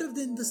greater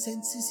than the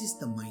senses is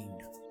the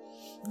mind.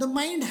 The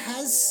mind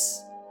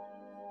has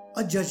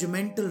a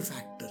judgmental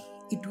factor.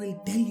 It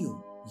will tell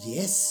you,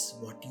 yes,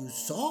 what you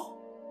saw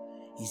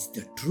is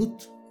the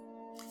truth.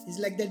 It's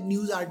like that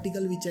news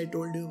article which I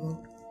told you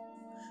about.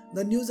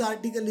 The news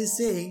article is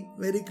saying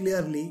very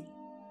clearly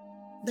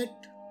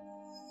that,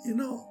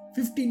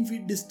 15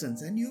 feet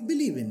distance, and you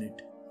believe in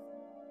it.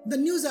 The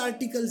news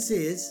article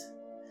says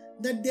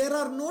that there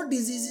are no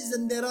diseases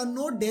and there are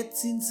no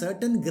deaths in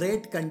certain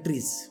great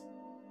countries.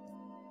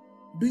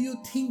 Do you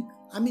think,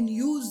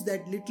 use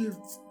that little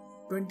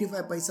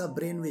 25 paisa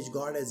brain which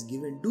God has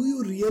given. Do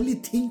you really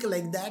think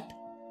like that?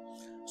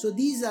 So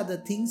these are the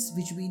things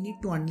which we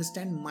need to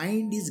understand.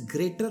 Mind is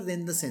greater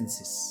than the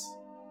senses.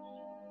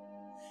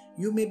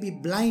 You may be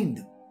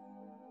blind,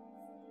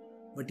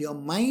 but your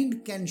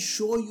mind can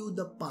show you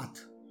the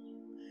path.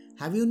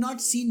 Have you not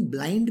seen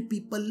blind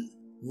people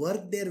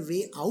work their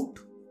way out?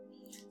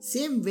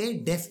 Same way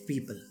deaf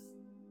people.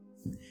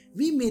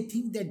 We may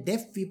think that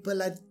deaf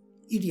people are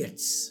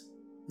idiots.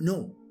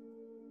 No.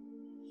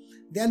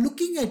 They are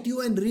looking at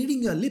you and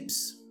reading your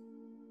lips.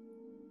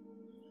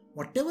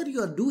 Whatever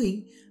you are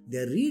doing, they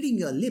are reading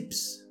your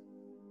lips.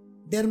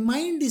 Their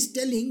mind is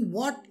telling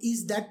what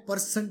is that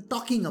person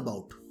talking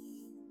about.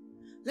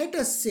 Let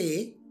us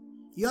say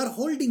you are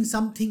holding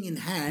something in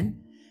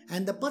hand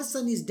and the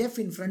person is deaf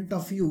in front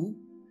of you.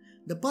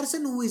 The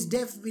person who is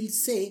deaf will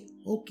say,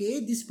 okay,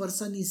 this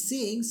person is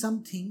saying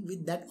something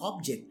with that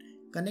object,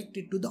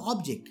 connected to the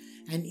object.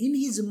 And in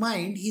his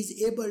mind, he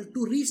is able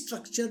to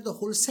restructure the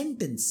whole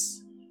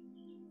sentence.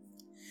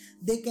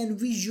 They can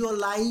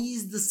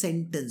visualize the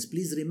sentence.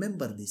 Please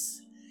remember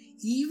this.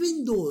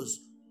 Even those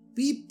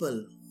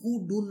people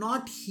who do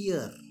not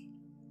hear,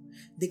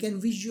 they can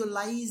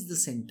visualize the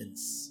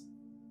sentence.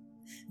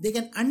 They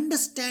can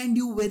understand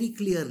you very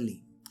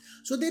clearly.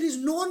 So there is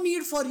no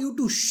need for you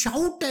to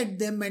shout at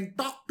them and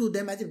talk to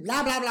them as if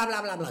blah, blah, blah,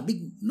 blah, blah, blah.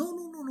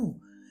 No.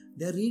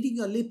 They are reading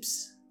your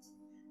lips.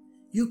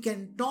 You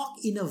can talk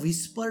in a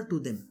whisper to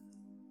them.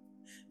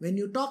 When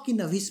you talk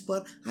in a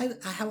whisper, I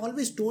have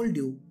always told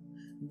you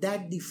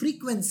that the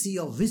frequency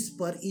of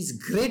whisper is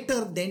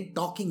greater than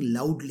talking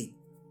loudly.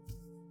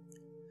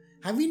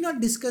 Have we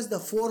not discussed the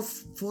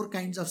four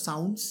kinds of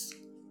sounds?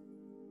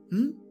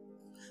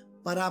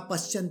 Para,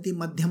 Paschanti,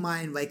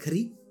 Madhyama and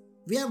Vaikhari.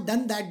 We have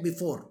done that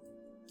before.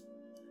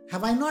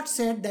 Have I not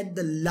said that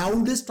the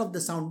loudest of the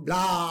sound,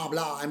 blah,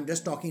 blah, I'm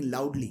just talking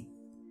loudly.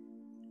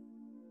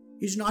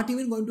 It's not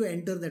even going to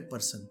enter that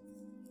person.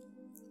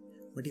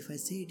 But if I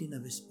say it in a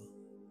whisper,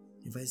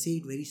 if I say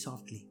it very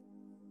softly,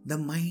 the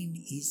mind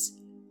is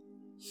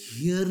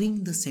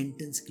hearing the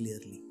sentence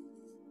clearly.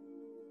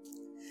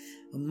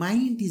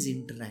 Mind is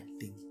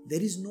interacting.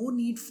 There is no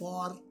need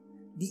for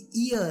the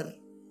ear.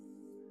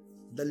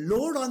 The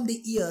load on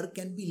the ear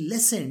can be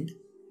lessened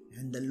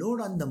and the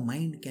load on the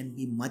mind can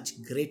be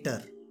much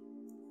greater.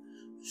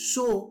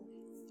 So,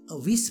 a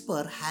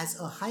whisper has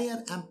a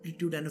higher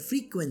amplitude and a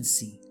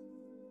frequency.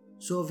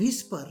 So, a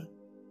whisper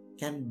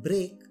can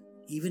break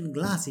even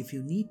glass if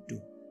you need to.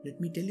 Let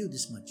me tell you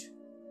this much.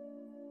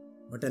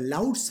 But a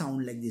loud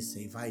sound like this,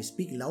 if I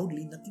speak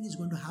loudly, nothing is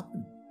going to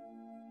happen.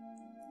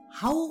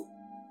 How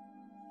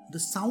the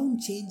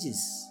sound changes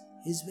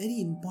is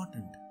very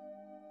important.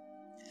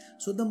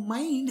 So the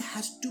mind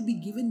has to be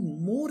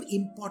given more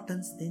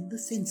importance than the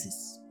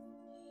senses.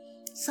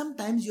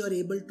 Sometimes you are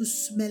able to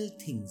smell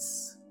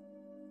things.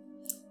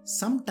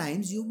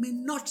 Sometimes you may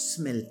not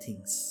smell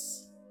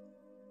things.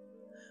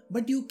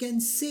 But you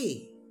can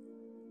say,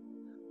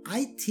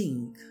 I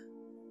think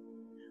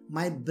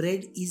my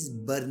bread is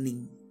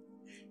burning.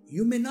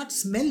 You may not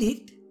smell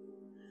it,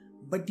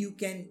 but you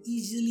can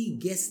easily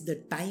guess the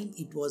time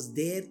it was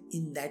there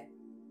in that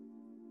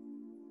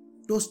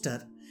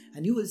toaster,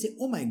 and you will say,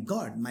 oh my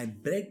God, my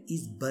bread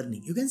is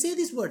burning. You can say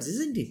these words,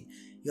 isn't it?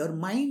 Your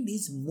mind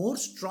is more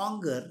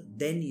stronger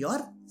than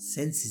your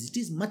senses. It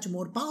is much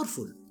more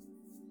powerful.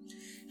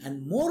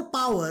 And more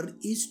power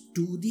is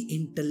to the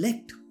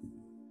intellect.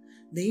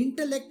 The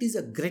intellect is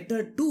a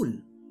greater tool.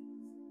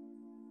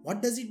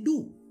 What does it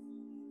do?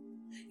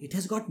 It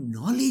has got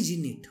knowledge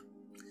in it.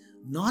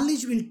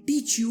 Knowledge will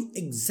teach you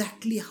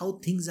exactly how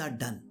things are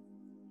done.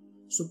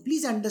 So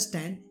please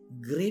understand,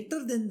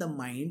 greater than the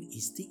mind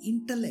is the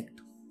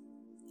intellect.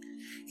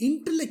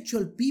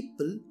 Intellectual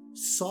people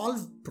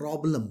solve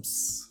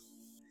problems.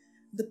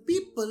 The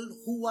people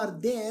who are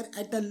there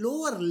at a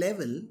lower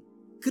level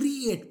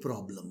create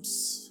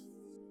problems.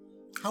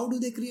 How do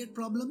they create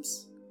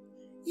problems?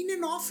 In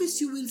an office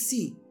you will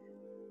see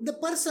the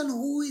person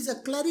who is a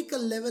clerical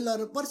level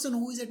or a person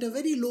who is at a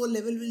very low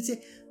level will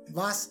say,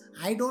 boss,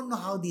 I don't know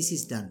how this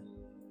is done.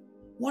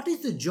 What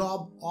is the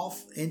job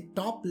of a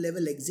top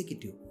level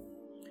executive?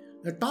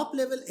 The top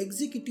level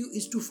executive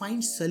is to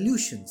find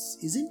solutions,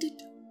 isn't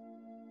it?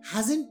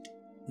 Hasn't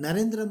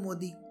Narendra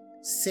Modi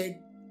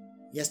said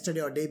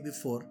yesterday or day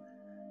before,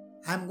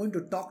 I'm going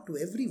to talk to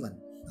everyone.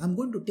 I'm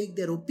going to take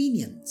their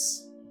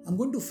opinions. I'm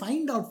going to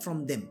find out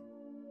from them.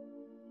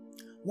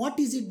 What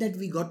is it that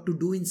we got to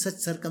do in such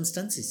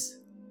circumstances?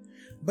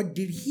 But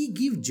did he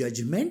give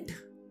judgment?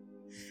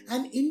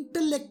 An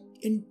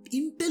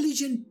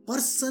intelligent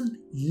person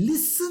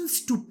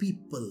listens to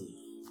people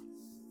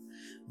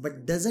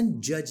but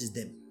doesn't judge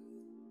them.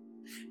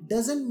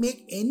 Doesn't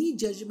make any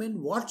judgment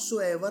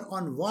whatsoever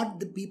on what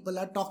the people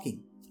are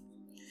talking.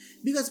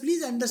 Because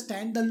please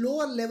understand, the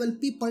lower level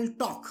people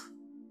talk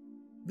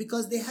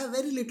because they have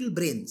very little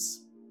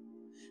brains.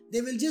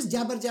 They will just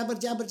jabber.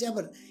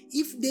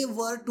 If they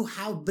were to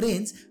have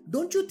brains,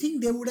 don't you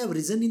think they would have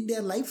risen in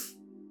their life?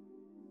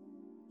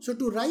 So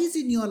to rise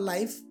in your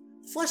life,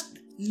 first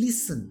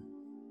listen.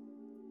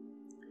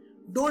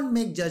 Don't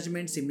make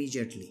judgments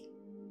immediately.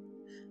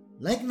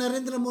 Like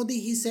Narendra Modi,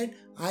 he said,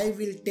 I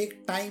will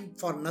take time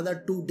for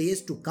another 2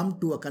 days to come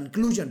to a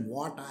conclusion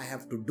what I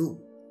have to do.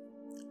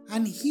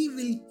 And he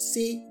will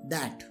say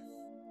that.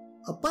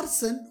 A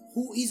person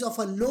who is of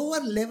a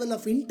lower level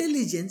of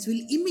intelligence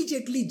will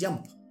immediately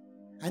jump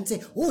and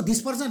say, oh,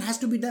 this person has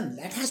to be done,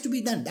 that has to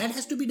be done, that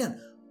has to be done.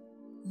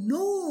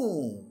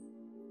 No.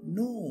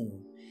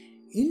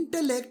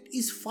 Intellect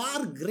is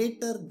far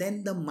greater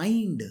than the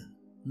mind.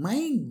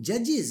 Mind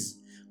judges,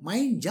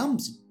 mind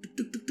jumps.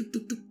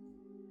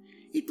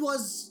 It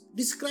was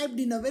described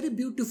in a very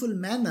beautiful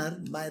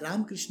manner by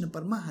Ramakrishna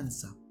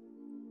Paramahansa.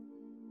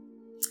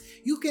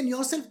 You can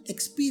yourself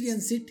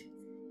experience it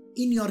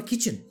in your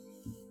kitchen.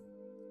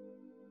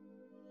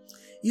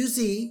 You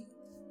see,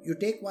 you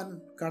take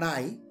one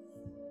kadai,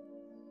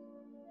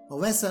 a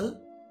vessel,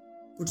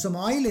 put some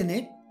oil in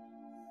it,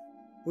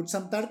 put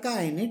some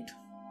tadka in it,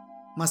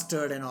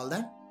 mustard and all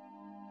that,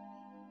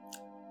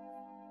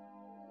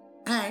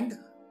 and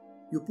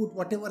you put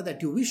whatever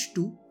that you wish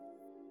to,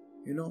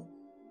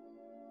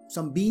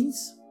 some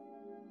beans,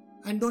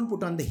 and don't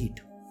put on the heat.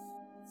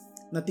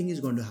 Nothing is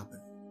going to happen.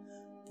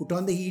 Put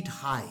on the heat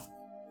high.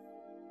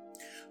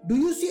 Do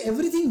you see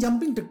everything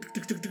jumping?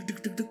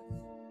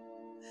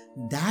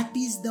 That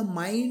is the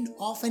mind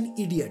of an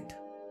idiot,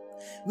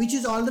 which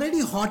is already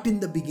hot in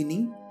the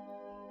beginning.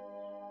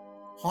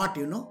 Hot,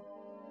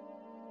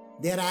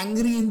 They are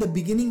angry in the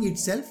beginning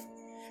itself.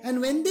 And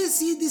when they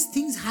see these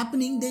things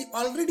happening, they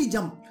already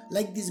jump,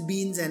 like these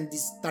beans and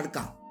this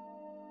tadka.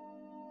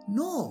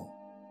 No,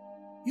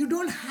 you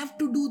don't have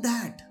to do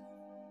that.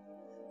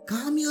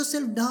 Calm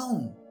yourself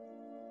down.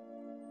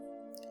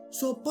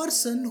 So a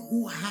person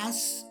who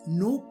has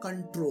no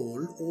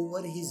control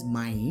over his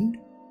mind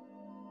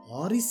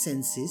or his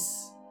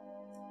senses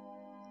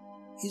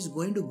is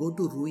going to go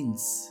to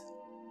ruins.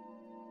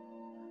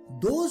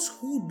 Those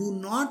who do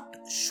not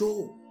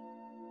show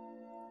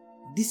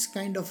this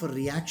kind of a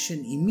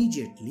reaction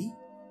immediately,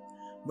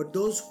 but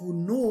those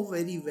who know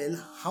very well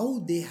how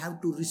they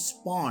have to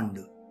respond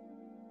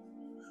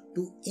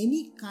to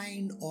any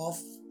kind of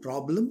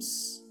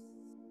problems,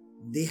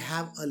 they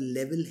have a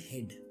level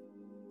head.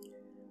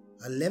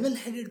 A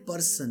level-headed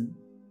person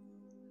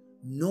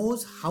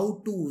knows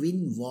how to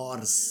win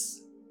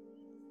wars.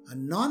 A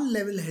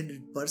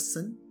non-level-headed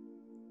person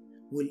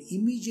will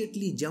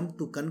immediately jump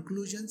to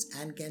conclusions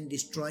and can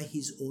destroy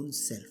his own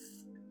self.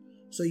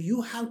 So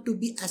you have to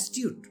be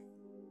astute.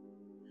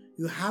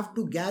 You have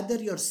to gather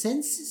your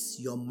senses,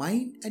 your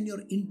mind and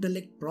your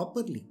intellect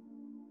properly.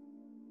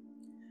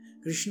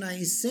 Krishna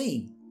is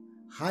saying,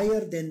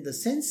 higher than the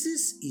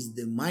senses is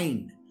the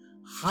mind.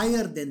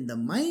 Higher than the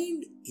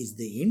mind is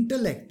the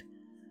intellect.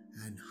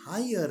 And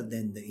higher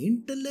than the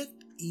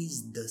intellect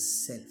is the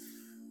self.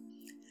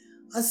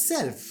 A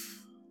self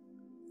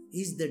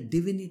is the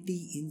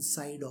divinity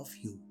inside of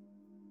you.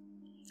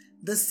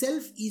 The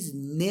self is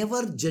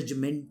never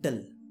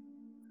judgmental.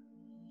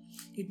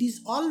 It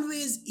is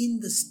always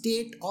in the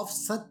state of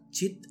Sat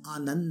Chit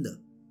Ananda.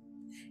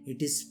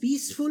 It is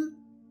peaceful,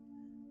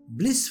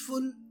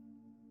 blissful,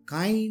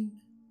 kind,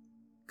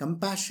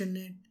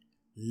 compassionate,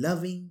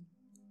 loving,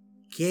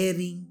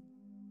 caring,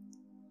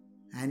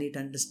 and it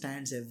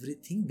understands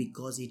everything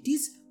because it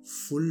is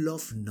full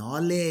of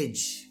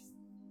knowledge.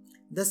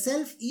 The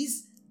self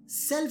is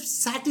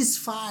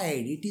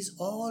self-satisfied. It is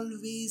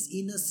always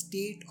in a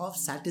state of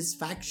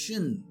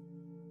satisfaction.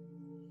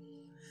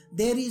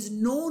 There is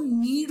no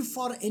need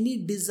for any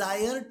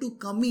desire to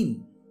come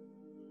in.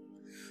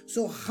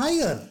 So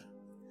higher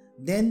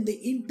than the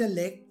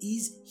intellect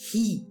is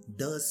he,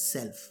 the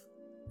self.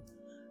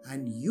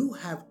 And you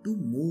have to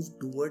move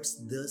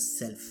towards the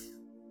self.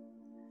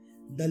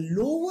 The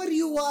lower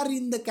you are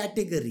in the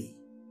category,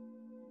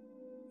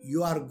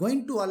 you are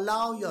going to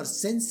allow your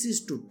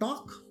senses to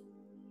talk.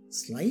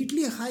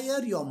 Slightly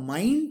higher, your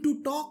mind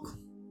to talk.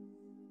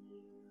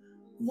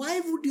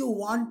 Why would you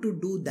want to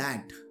do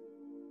that?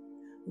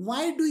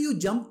 Why do you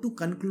jump to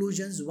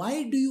conclusions?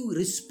 Why do you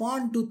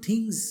respond to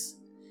things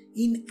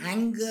in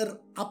anger,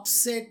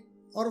 upset,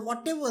 or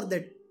whatever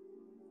that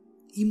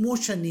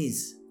emotion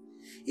is?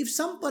 If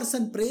some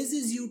person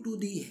praises you to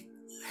the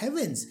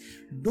heavens,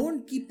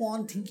 don't keep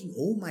on thinking,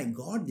 oh my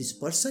God, this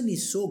person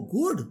is so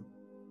good.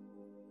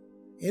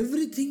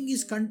 Everything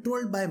is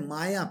controlled by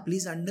Maya.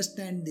 Please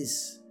understand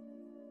this.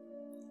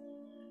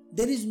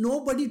 There is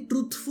nobody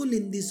truthful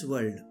in this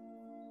world.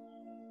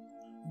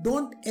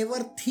 Don't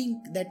ever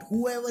think that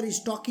whoever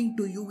is talking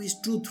to you is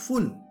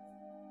truthful.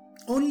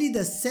 Only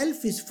the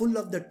self is full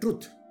of the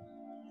truth.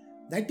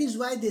 That is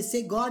why they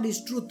say God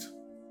is truth.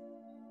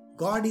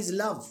 God is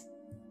love.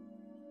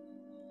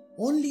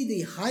 Only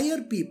the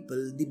higher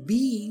people, the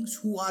beings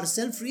who are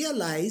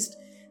self-realized,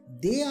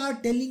 they are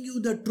telling you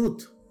the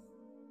truth.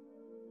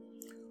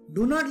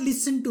 Do not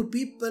listen to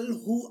people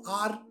who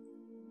are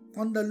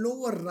on the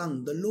lower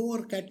rung, the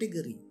lower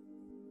category.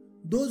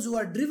 Those who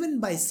are driven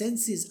by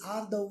senses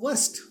are the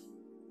worst.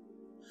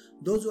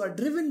 Those who are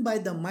driven by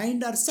the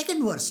mind are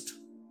second worst.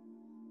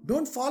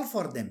 Don't fall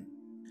for them.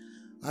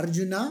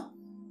 Arjuna,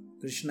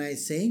 Krishna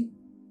is saying,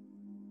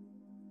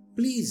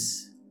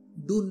 please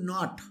do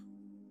not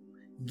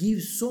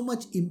give so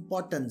much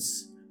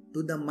importance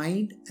to the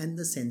mind and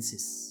the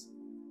senses.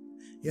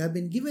 You have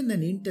been given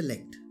an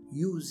intellect,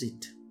 use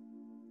it.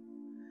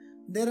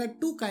 There are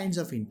two kinds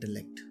of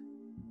intellect.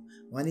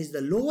 One is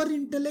the lower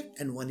intellect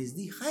and one is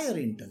the higher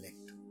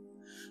intellect.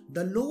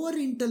 The lower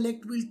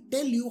intellect will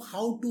tell you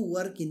how to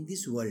work in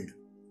this world.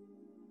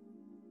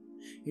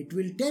 It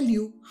will tell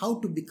you how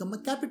to become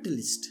a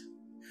capitalist.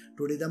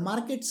 Today the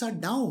markets are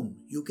down.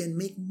 You can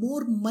make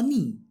more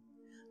money.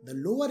 The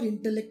lower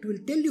intellect will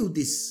tell you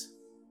this.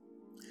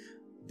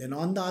 Then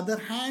on the other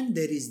hand,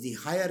 there is the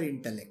higher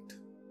intellect.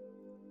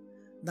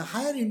 The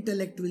higher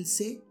intellect will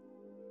say,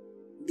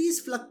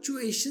 these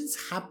fluctuations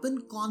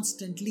happen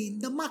constantly in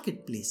the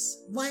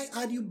marketplace. Why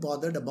are you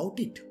bothered about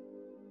it?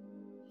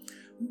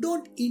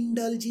 Don't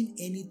indulge in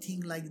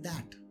anything like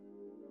that.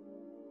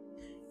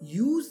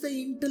 Use the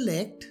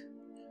intellect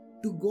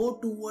to go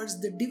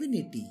towards the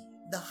divinity,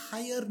 the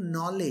higher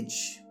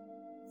knowledge.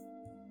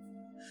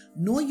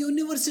 No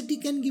university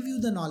can give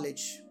you the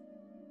knowledge.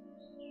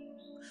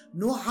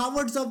 No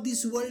Harvards of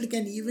this world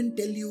can even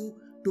tell you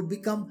to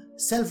become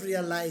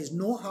self-realized.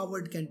 No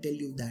Harvard can tell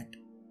you that.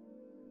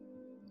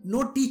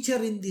 No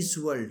teacher in this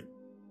world.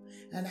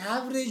 An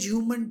average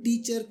human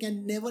teacher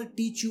can never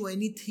teach you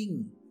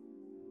anything.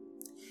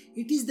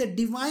 It is the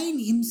divine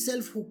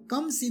himself who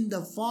comes in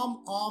the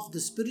form of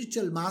the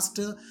spiritual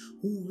master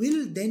who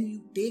will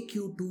then take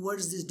you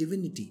towards this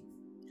divinity.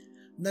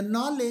 The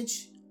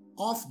knowledge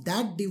of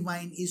that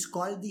divine is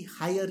called the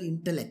higher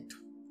intellect.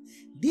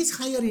 This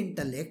higher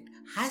intellect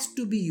has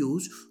to be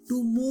used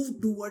to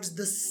move towards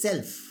the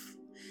self.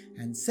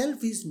 And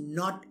self is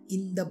not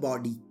in the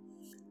body.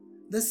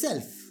 The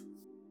self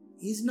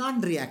is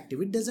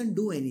non-reactive. It doesn't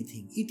do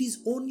anything. It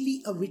is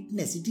only a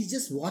witness. It is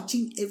just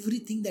watching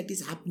everything that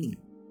is happening.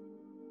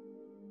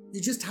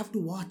 You just have to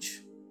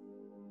watch.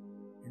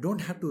 You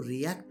don't have to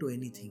react to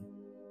anything.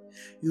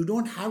 You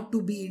don't have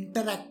to be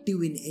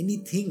interactive in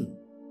anything.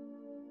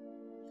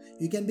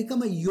 You can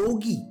become a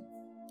yogi.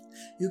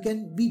 You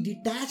can be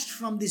detached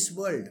from this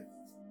world.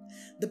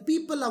 The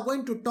people are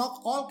going to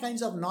talk all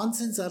kinds of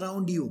nonsense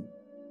around you.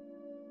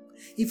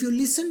 If you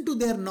listen to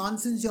their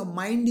nonsense, your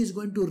mind is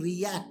going to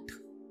react.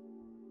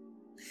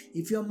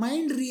 If your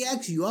mind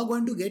reacts, you are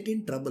going to get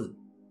in trouble.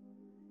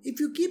 If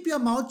you keep your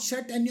mouth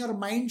shut and your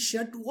mind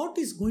shut, what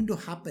is going to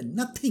happen?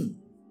 Nothing.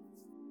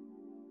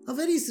 A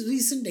very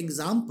recent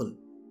example.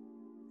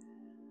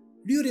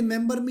 Do you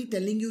remember me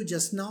telling you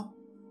just now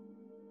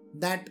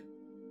that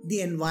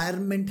the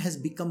environment has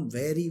become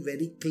very,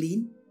 very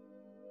clean?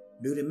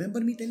 Do you remember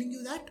me telling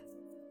you that?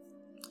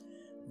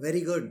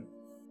 Very good.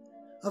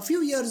 A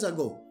few years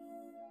ago,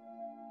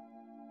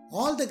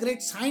 all the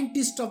great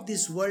scientists of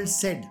this world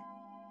said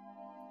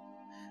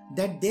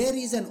that there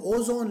is an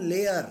ozone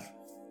layer.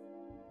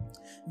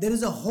 There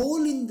is a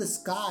hole in the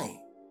sky.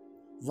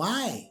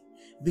 Why?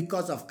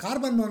 Because of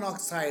carbon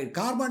monoxide,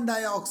 carbon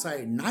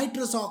dioxide,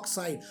 nitrous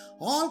oxide,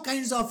 all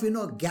kinds of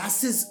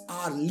gases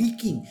are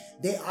leaking.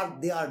 They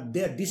are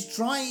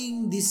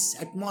destroying this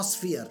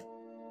atmosphere.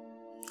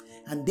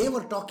 And they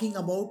were talking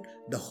about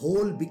the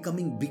hole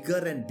becoming bigger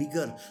and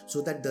bigger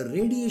so that the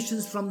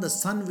radiations from the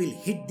sun will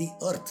hit the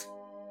earth.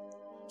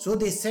 So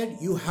they said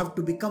you have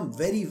to become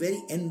very,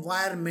 very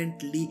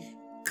environmentally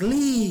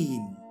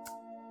clean.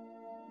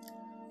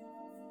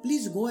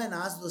 Please go and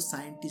ask those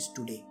scientists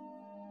today.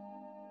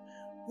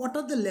 What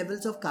are the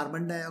levels of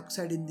carbon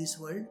dioxide in this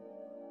world?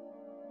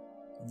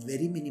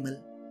 Very minimal.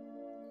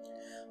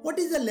 What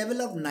is the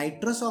level of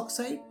nitrous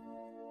oxide?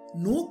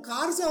 No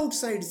cars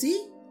outside,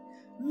 see?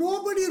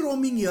 Nobody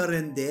roaming here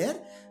and there.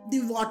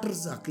 The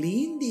waters are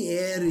clean, the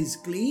air is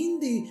clean,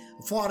 the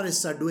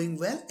forests are doing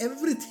well,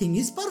 everything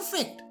is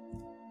perfect.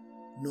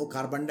 No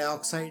carbon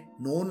dioxide,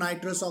 no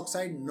nitrous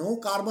oxide, no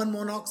carbon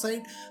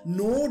monoxide,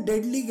 no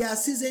deadly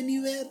gases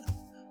anywhere,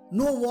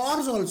 no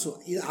wars also.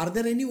 Are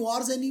there any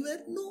wars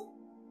anywhere? No.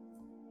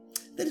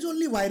 There is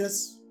only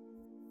virus.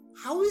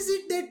 How is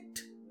it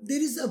that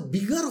there is a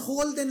bigger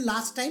hole than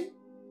last time?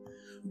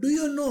 Do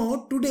you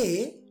know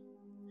today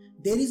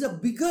there is a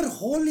bigger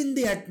hole in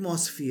the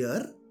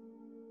atmosphere?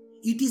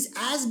 It is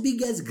as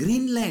big as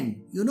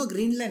Greenland. You know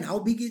Greenland, how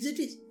big is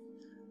it?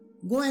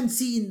 Go and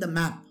see in the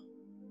map.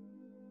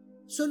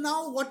 So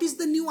now what is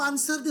the new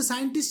answer the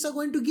scientists are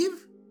going to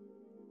give?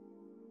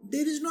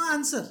 There is no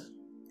answer.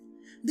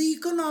 The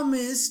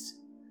economists,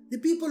 the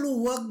people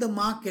who work the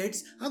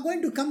markets are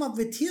going to come up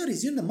with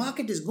theories. The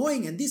market is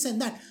going and this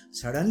and that.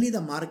 Suddenly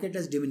the market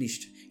has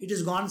diminished. It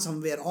has gone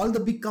somewhere. All the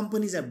big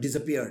companies have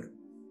disappeared.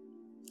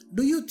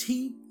 Do you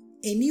think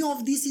any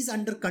of this is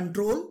under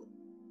control?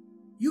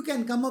 You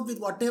can come up with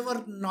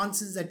whatever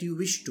nonsense that you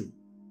wish to.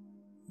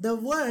 The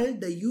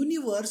world, the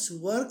universe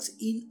works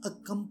in a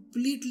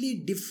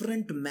completely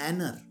different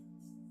manner.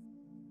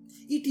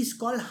 It is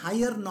called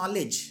higher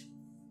knowledge.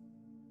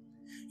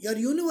 Your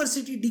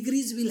university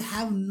degrees will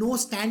have no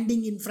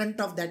standing in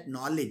front of that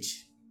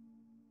knowledge.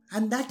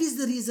 And that is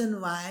the reason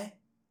why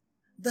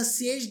the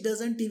sage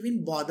doesn't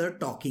even bother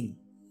talking.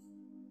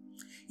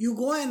 You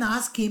go and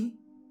ask him,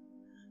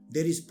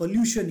 there is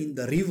pollution in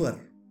the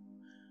river.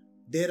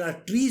 There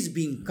are trees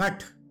being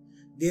cut.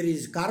 There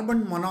is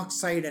carbon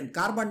monoxide and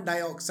carbon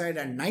dioxide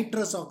and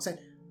nitrous oxide.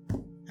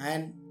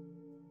 And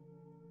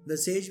the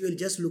sage will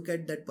just look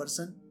at that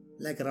person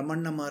like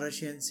Ramana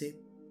Maharshi and say,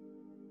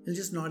 he'll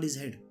just nod his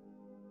head.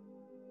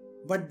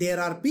 But there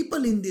are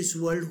people in this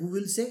world who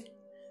will say,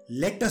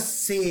 let us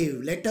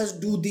save, let us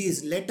do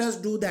this, let us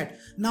do that.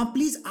 Now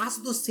please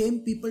ask those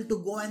same people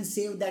to go and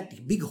save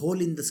that big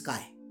hole in the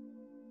sky.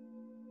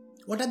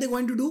 What are they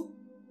going to do?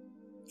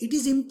 It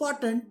is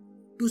important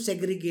to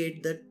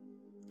segregate the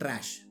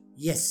trash.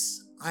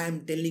 Yes, I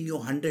am telling you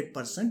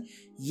 100%.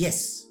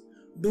 Yes,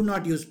 do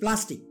not use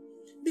plastic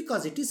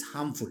because it is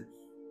harmful.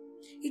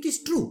 It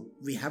is true,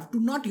 we have to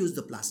not use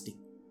the plastic.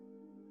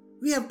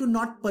 We have to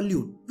not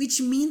pollute,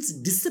 which means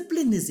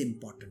discipline is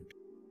important.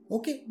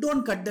 Okay,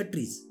 don't cut the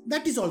trees.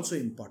 That is also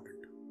important.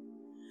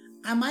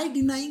 Am I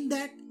denying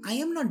that? I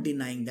am not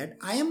denying that.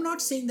 I am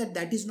not saying that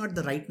that is not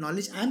the right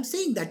knowledge. I am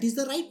saying that is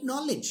the right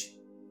knowledge.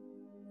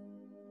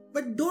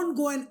 But don't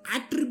go and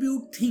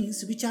attribute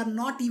things which are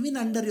not even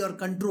under your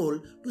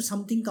control to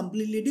something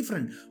completely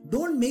different.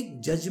 Don't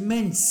make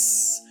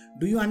judgments.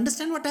 Do you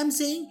understand what I am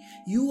saying?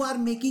 You are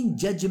making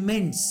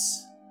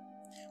judgments.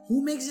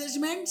 Who makes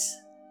judgments?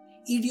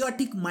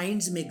 Idiotic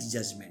minds makes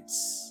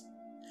judgments.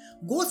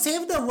 Go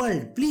save the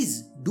world.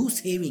 Please do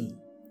saving.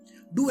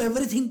 Do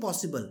everything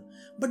possible.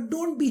 But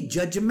don't be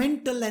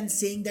judgmental and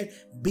saying that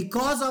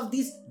because of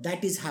this,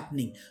 that is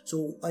happening.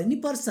 So any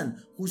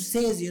person who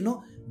says,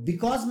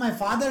 because my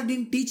father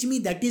didn't teach me,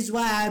 that is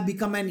why I have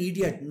become an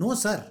idiot. No,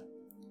 sir.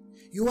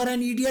 You were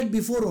an idiot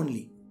before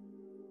only.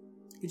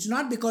 It's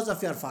not because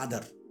of your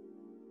father.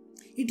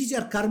 It is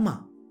your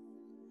karma.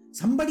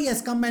 Somebody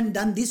has come and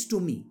done this to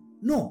me.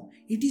 No,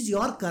 it is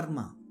your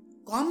karma.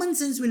 Common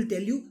sense will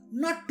tell you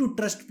not to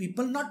trust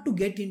people, not to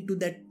get into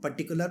that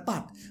particular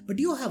path. But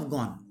you have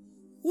gone.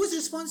 Who is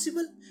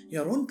responsible?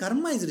 Your own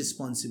karma is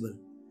responsible.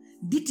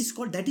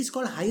 That is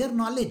called higher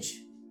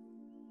knowledge.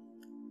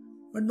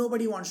 But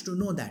nobody wants to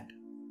know that.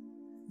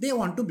 They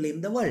want to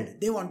blame the world.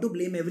 They want to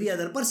blame every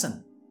other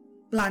person.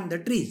 Plant the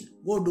trees.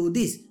 Go do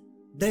this.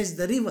 Dredge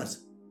the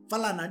rivers.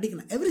 Falana,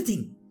 Dikna.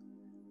 Everything.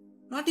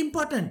 Not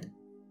important.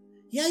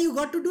 Yeah, you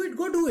got to do it.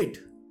 Go do it.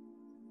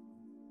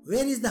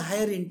 Where is the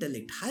higher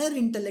intellect? Higher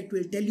intellect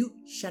will tell you,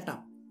 shut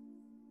up.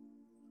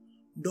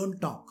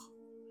 Don't talk.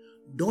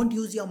 Don't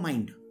use your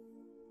mind.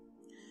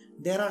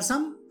 There are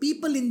some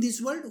people in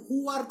this world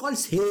who are called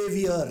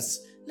saviors.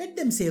 Let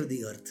them save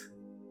the earth.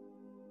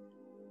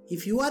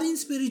 If you are in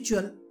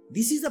spiritual,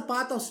 this is the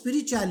path of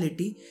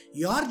spirituality.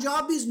 Your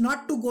job is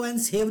not to go and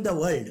save the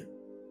world.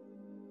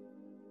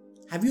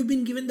 Have you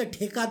been given the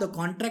theka, the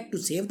contract to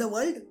save the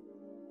world?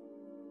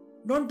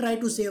 Don't try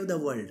to save the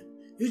world.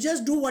 You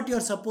just do what you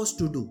are supposed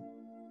to do.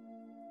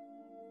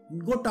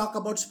 Go talk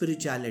about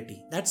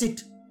spirituality. That's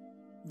it.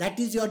 That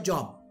is your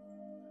job.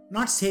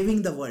 Not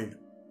saving the world.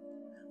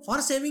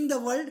 For saving the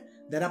world,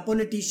 there are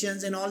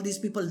politicians and all these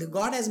people.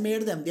 God has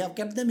made them. They have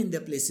kept them in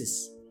their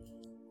places.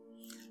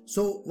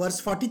 So verse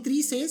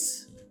 43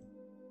 says,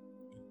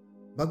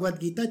 Bhagavad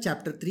Gita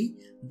chapter 3,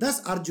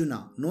 thus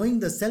Arjuna, knowing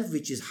the self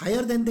which is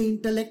higher than the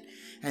intellect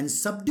and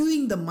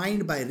subduing the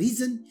mind by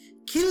reason,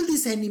 kill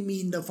this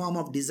enemy in the form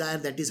of desire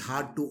that is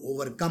hard to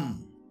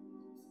overcome.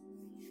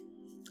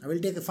 I will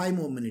take 5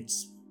 more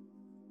minutes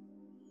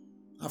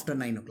after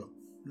 9 o'clock.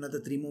 Another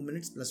 3 more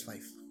minutes plus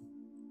 5.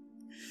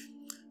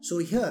 So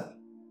here,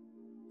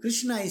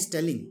 Krishna is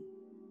telling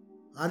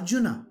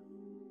Arjuna,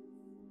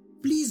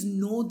 please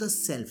know the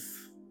self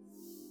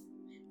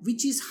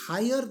which is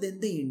higher than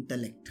the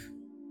intellect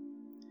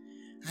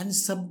and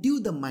subdue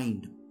the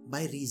mind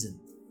by reason.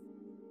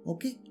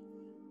 Okay?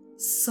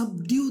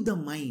 Subdue the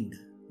mind.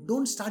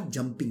 Don't start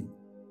jumping.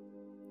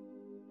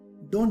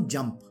 Don't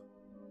jump.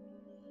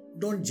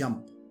 Don't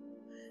jump.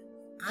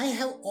 I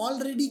have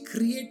already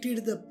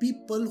created the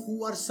people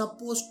who are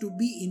supposed to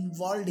be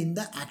involved in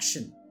the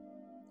action.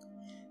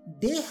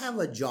 They have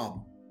a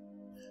job.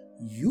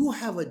 You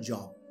have a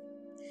job.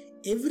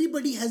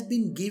 Everybody has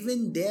been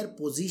given their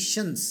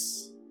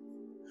positions.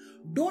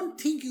 Don't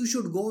think you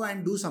should go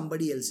and do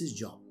somebody else's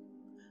job.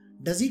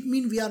 Does it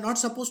mean we are not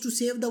supposed to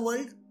save the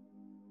world?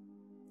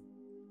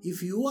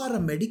 If you are a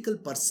medical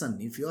person,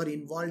 if you are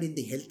involved in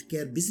the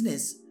healthcare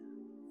business,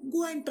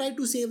 go and try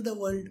to save the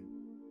world.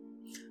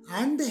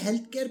 And the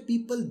healthcare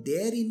people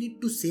there in it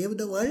to save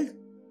the world?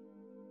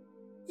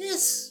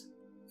 Yes,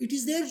 it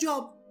is their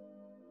job.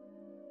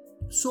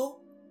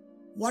 So,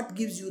 what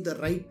gives you the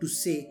right to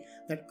say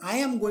that I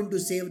am going to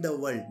save the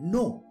world?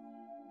 No.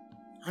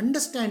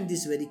 Understand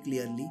this very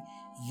clearly.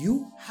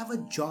 You have a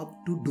job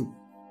to do.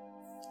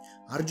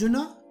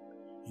 Arjuna,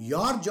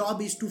 your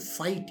job is to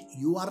fight.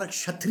 You are a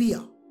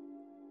Kshatriya.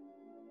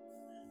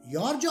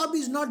 Your job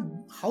is not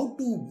how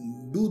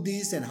to do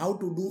this and how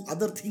to do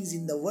other things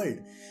in the world.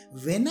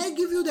 When I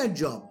give you that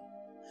job,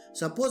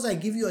 suppose I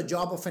give you a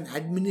job of an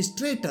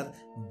administrator,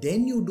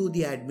 then you do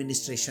the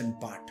administration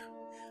part.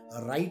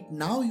 Right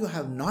now you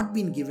have not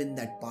been given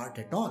that part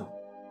at all.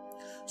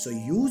 So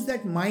use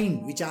that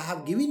mind which I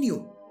have given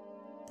you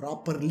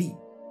properly.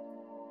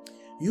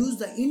 Use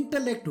the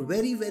intellect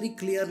very, very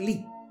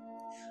clearly.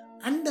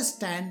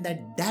 Understand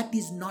that that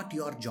is not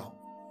your job.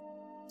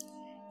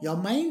 Your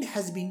mind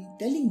has been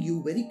telling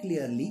you very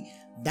clearly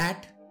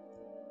that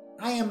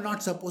I am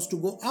not supposed to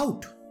go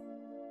out.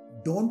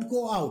 Don't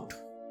go out.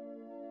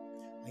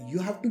 You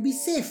have to be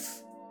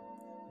safe.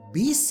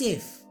 Be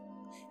safe.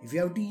 If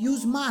you have to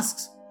use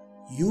masks,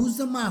 use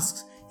the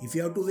masks. If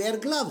you have to wear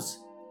gloves,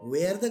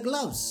 wear the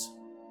gloves.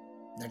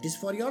 That is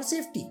for your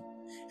safety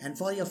and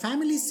for your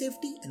family's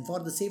safety and for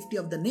the safety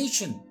of the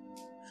nation.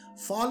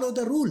 Follow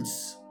the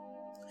rules.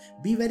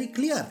 Be very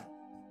clear.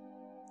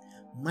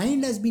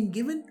 Mind has been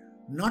given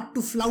not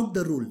to flout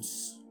the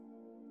rules.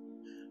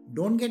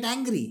 Don't get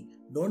angry.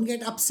 Don't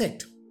get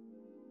upset.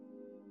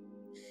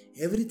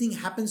 Everything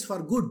happens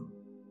for good.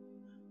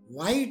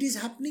 Why it is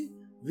happening?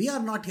 We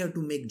are not here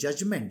to make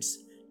judgments.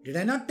 Did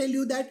I not tell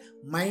you that?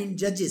 Mind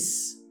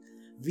judges.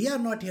 We are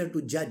not here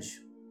to judge.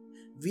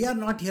 We are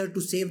not here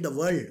to save the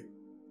world.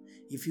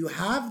 If you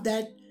have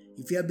that,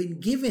 if you have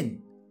been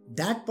given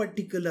that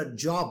particular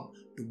job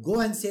to go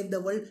and save the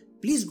world,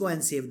 please go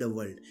and save the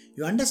world.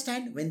 You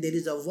understand? When there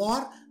is a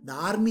war, the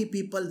army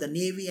people, the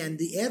navy and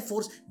the air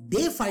force,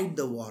 they fight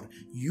the war.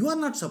 You are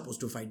not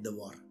supposed to fight the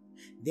war.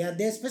 They are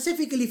there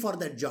specifically for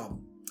that job.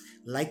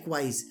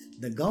 Likewise,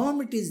 the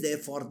government is there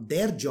for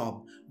their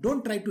job.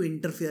 Don't try to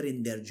interfere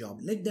in their job.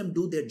 Let them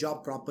do their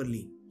job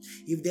properly.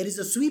 If there is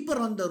a sweeper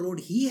on the road,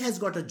 he has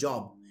got a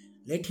job.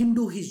 Let him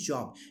do his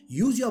job.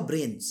 Use your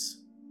brains.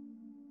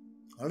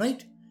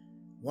 Alright?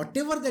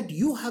 Whatever that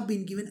you have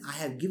been given, I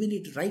have given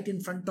it right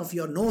in front of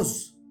your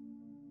nose.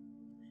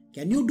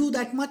 Can you do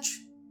that much?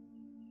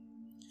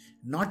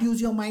 Not use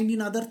your mind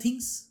in other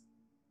things?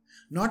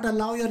 Not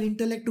allow your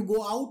intellect to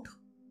go out?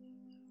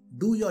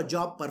 Do your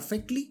job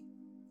perfectly?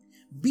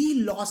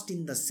 Be lost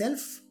in the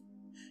self.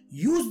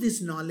 Use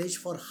this knowledge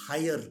for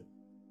higher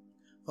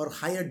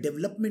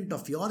development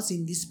of yours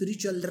in the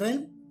spiritual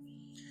realm.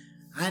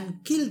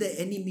 and kill the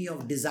enemy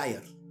of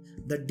desire.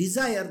 The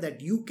desire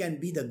that you can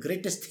be the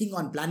greatest thing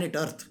on planet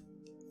Earth.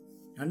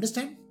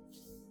 Understand?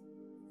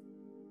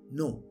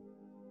 No.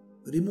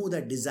 Remove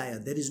that desire.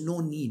 There is no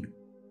need.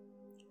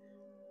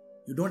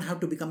 You don't have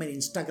to become an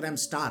Instagram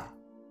star.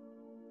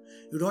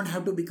 You don't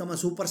have to become a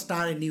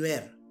superstar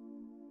anywhere.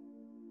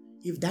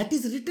 If that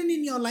is written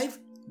in your life,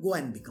 go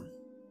and become.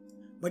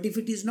 But if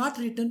it is not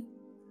written,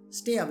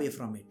 stay away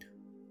from it.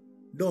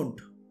 Don't.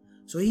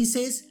 So he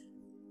says,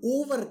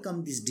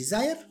 overcome this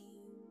desire,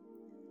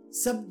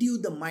 subdue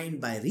the mind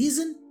by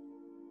reason,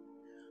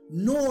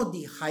 know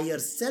the higher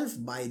self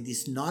by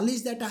this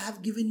knowledge that I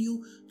have given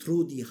you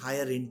through the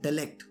higher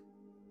intellect.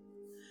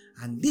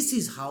 And this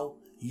is how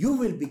you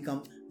will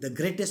become the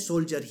greatest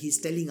soldier. He is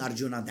telling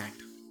Arjuna that.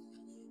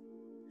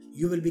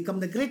 You will become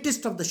the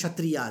greatest of the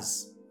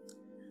Kshatriyas.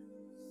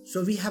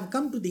 So we have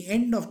come to the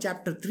end of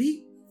chapter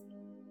 3.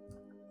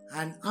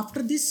 And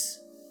after this,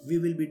 we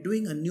will be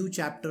doing a new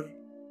chapter,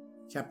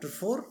 chapter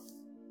 4.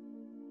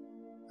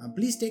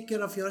 Please take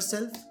care of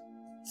yourself.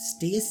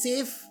 Stay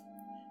safe.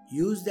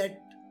 Use that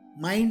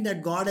mind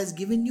that God has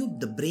given you,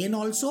 the brain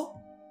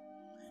also.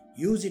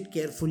 Use it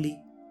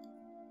carefully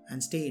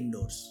and stay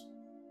indoors.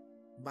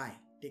 Bye.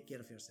 Take care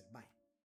of yourself. Bye.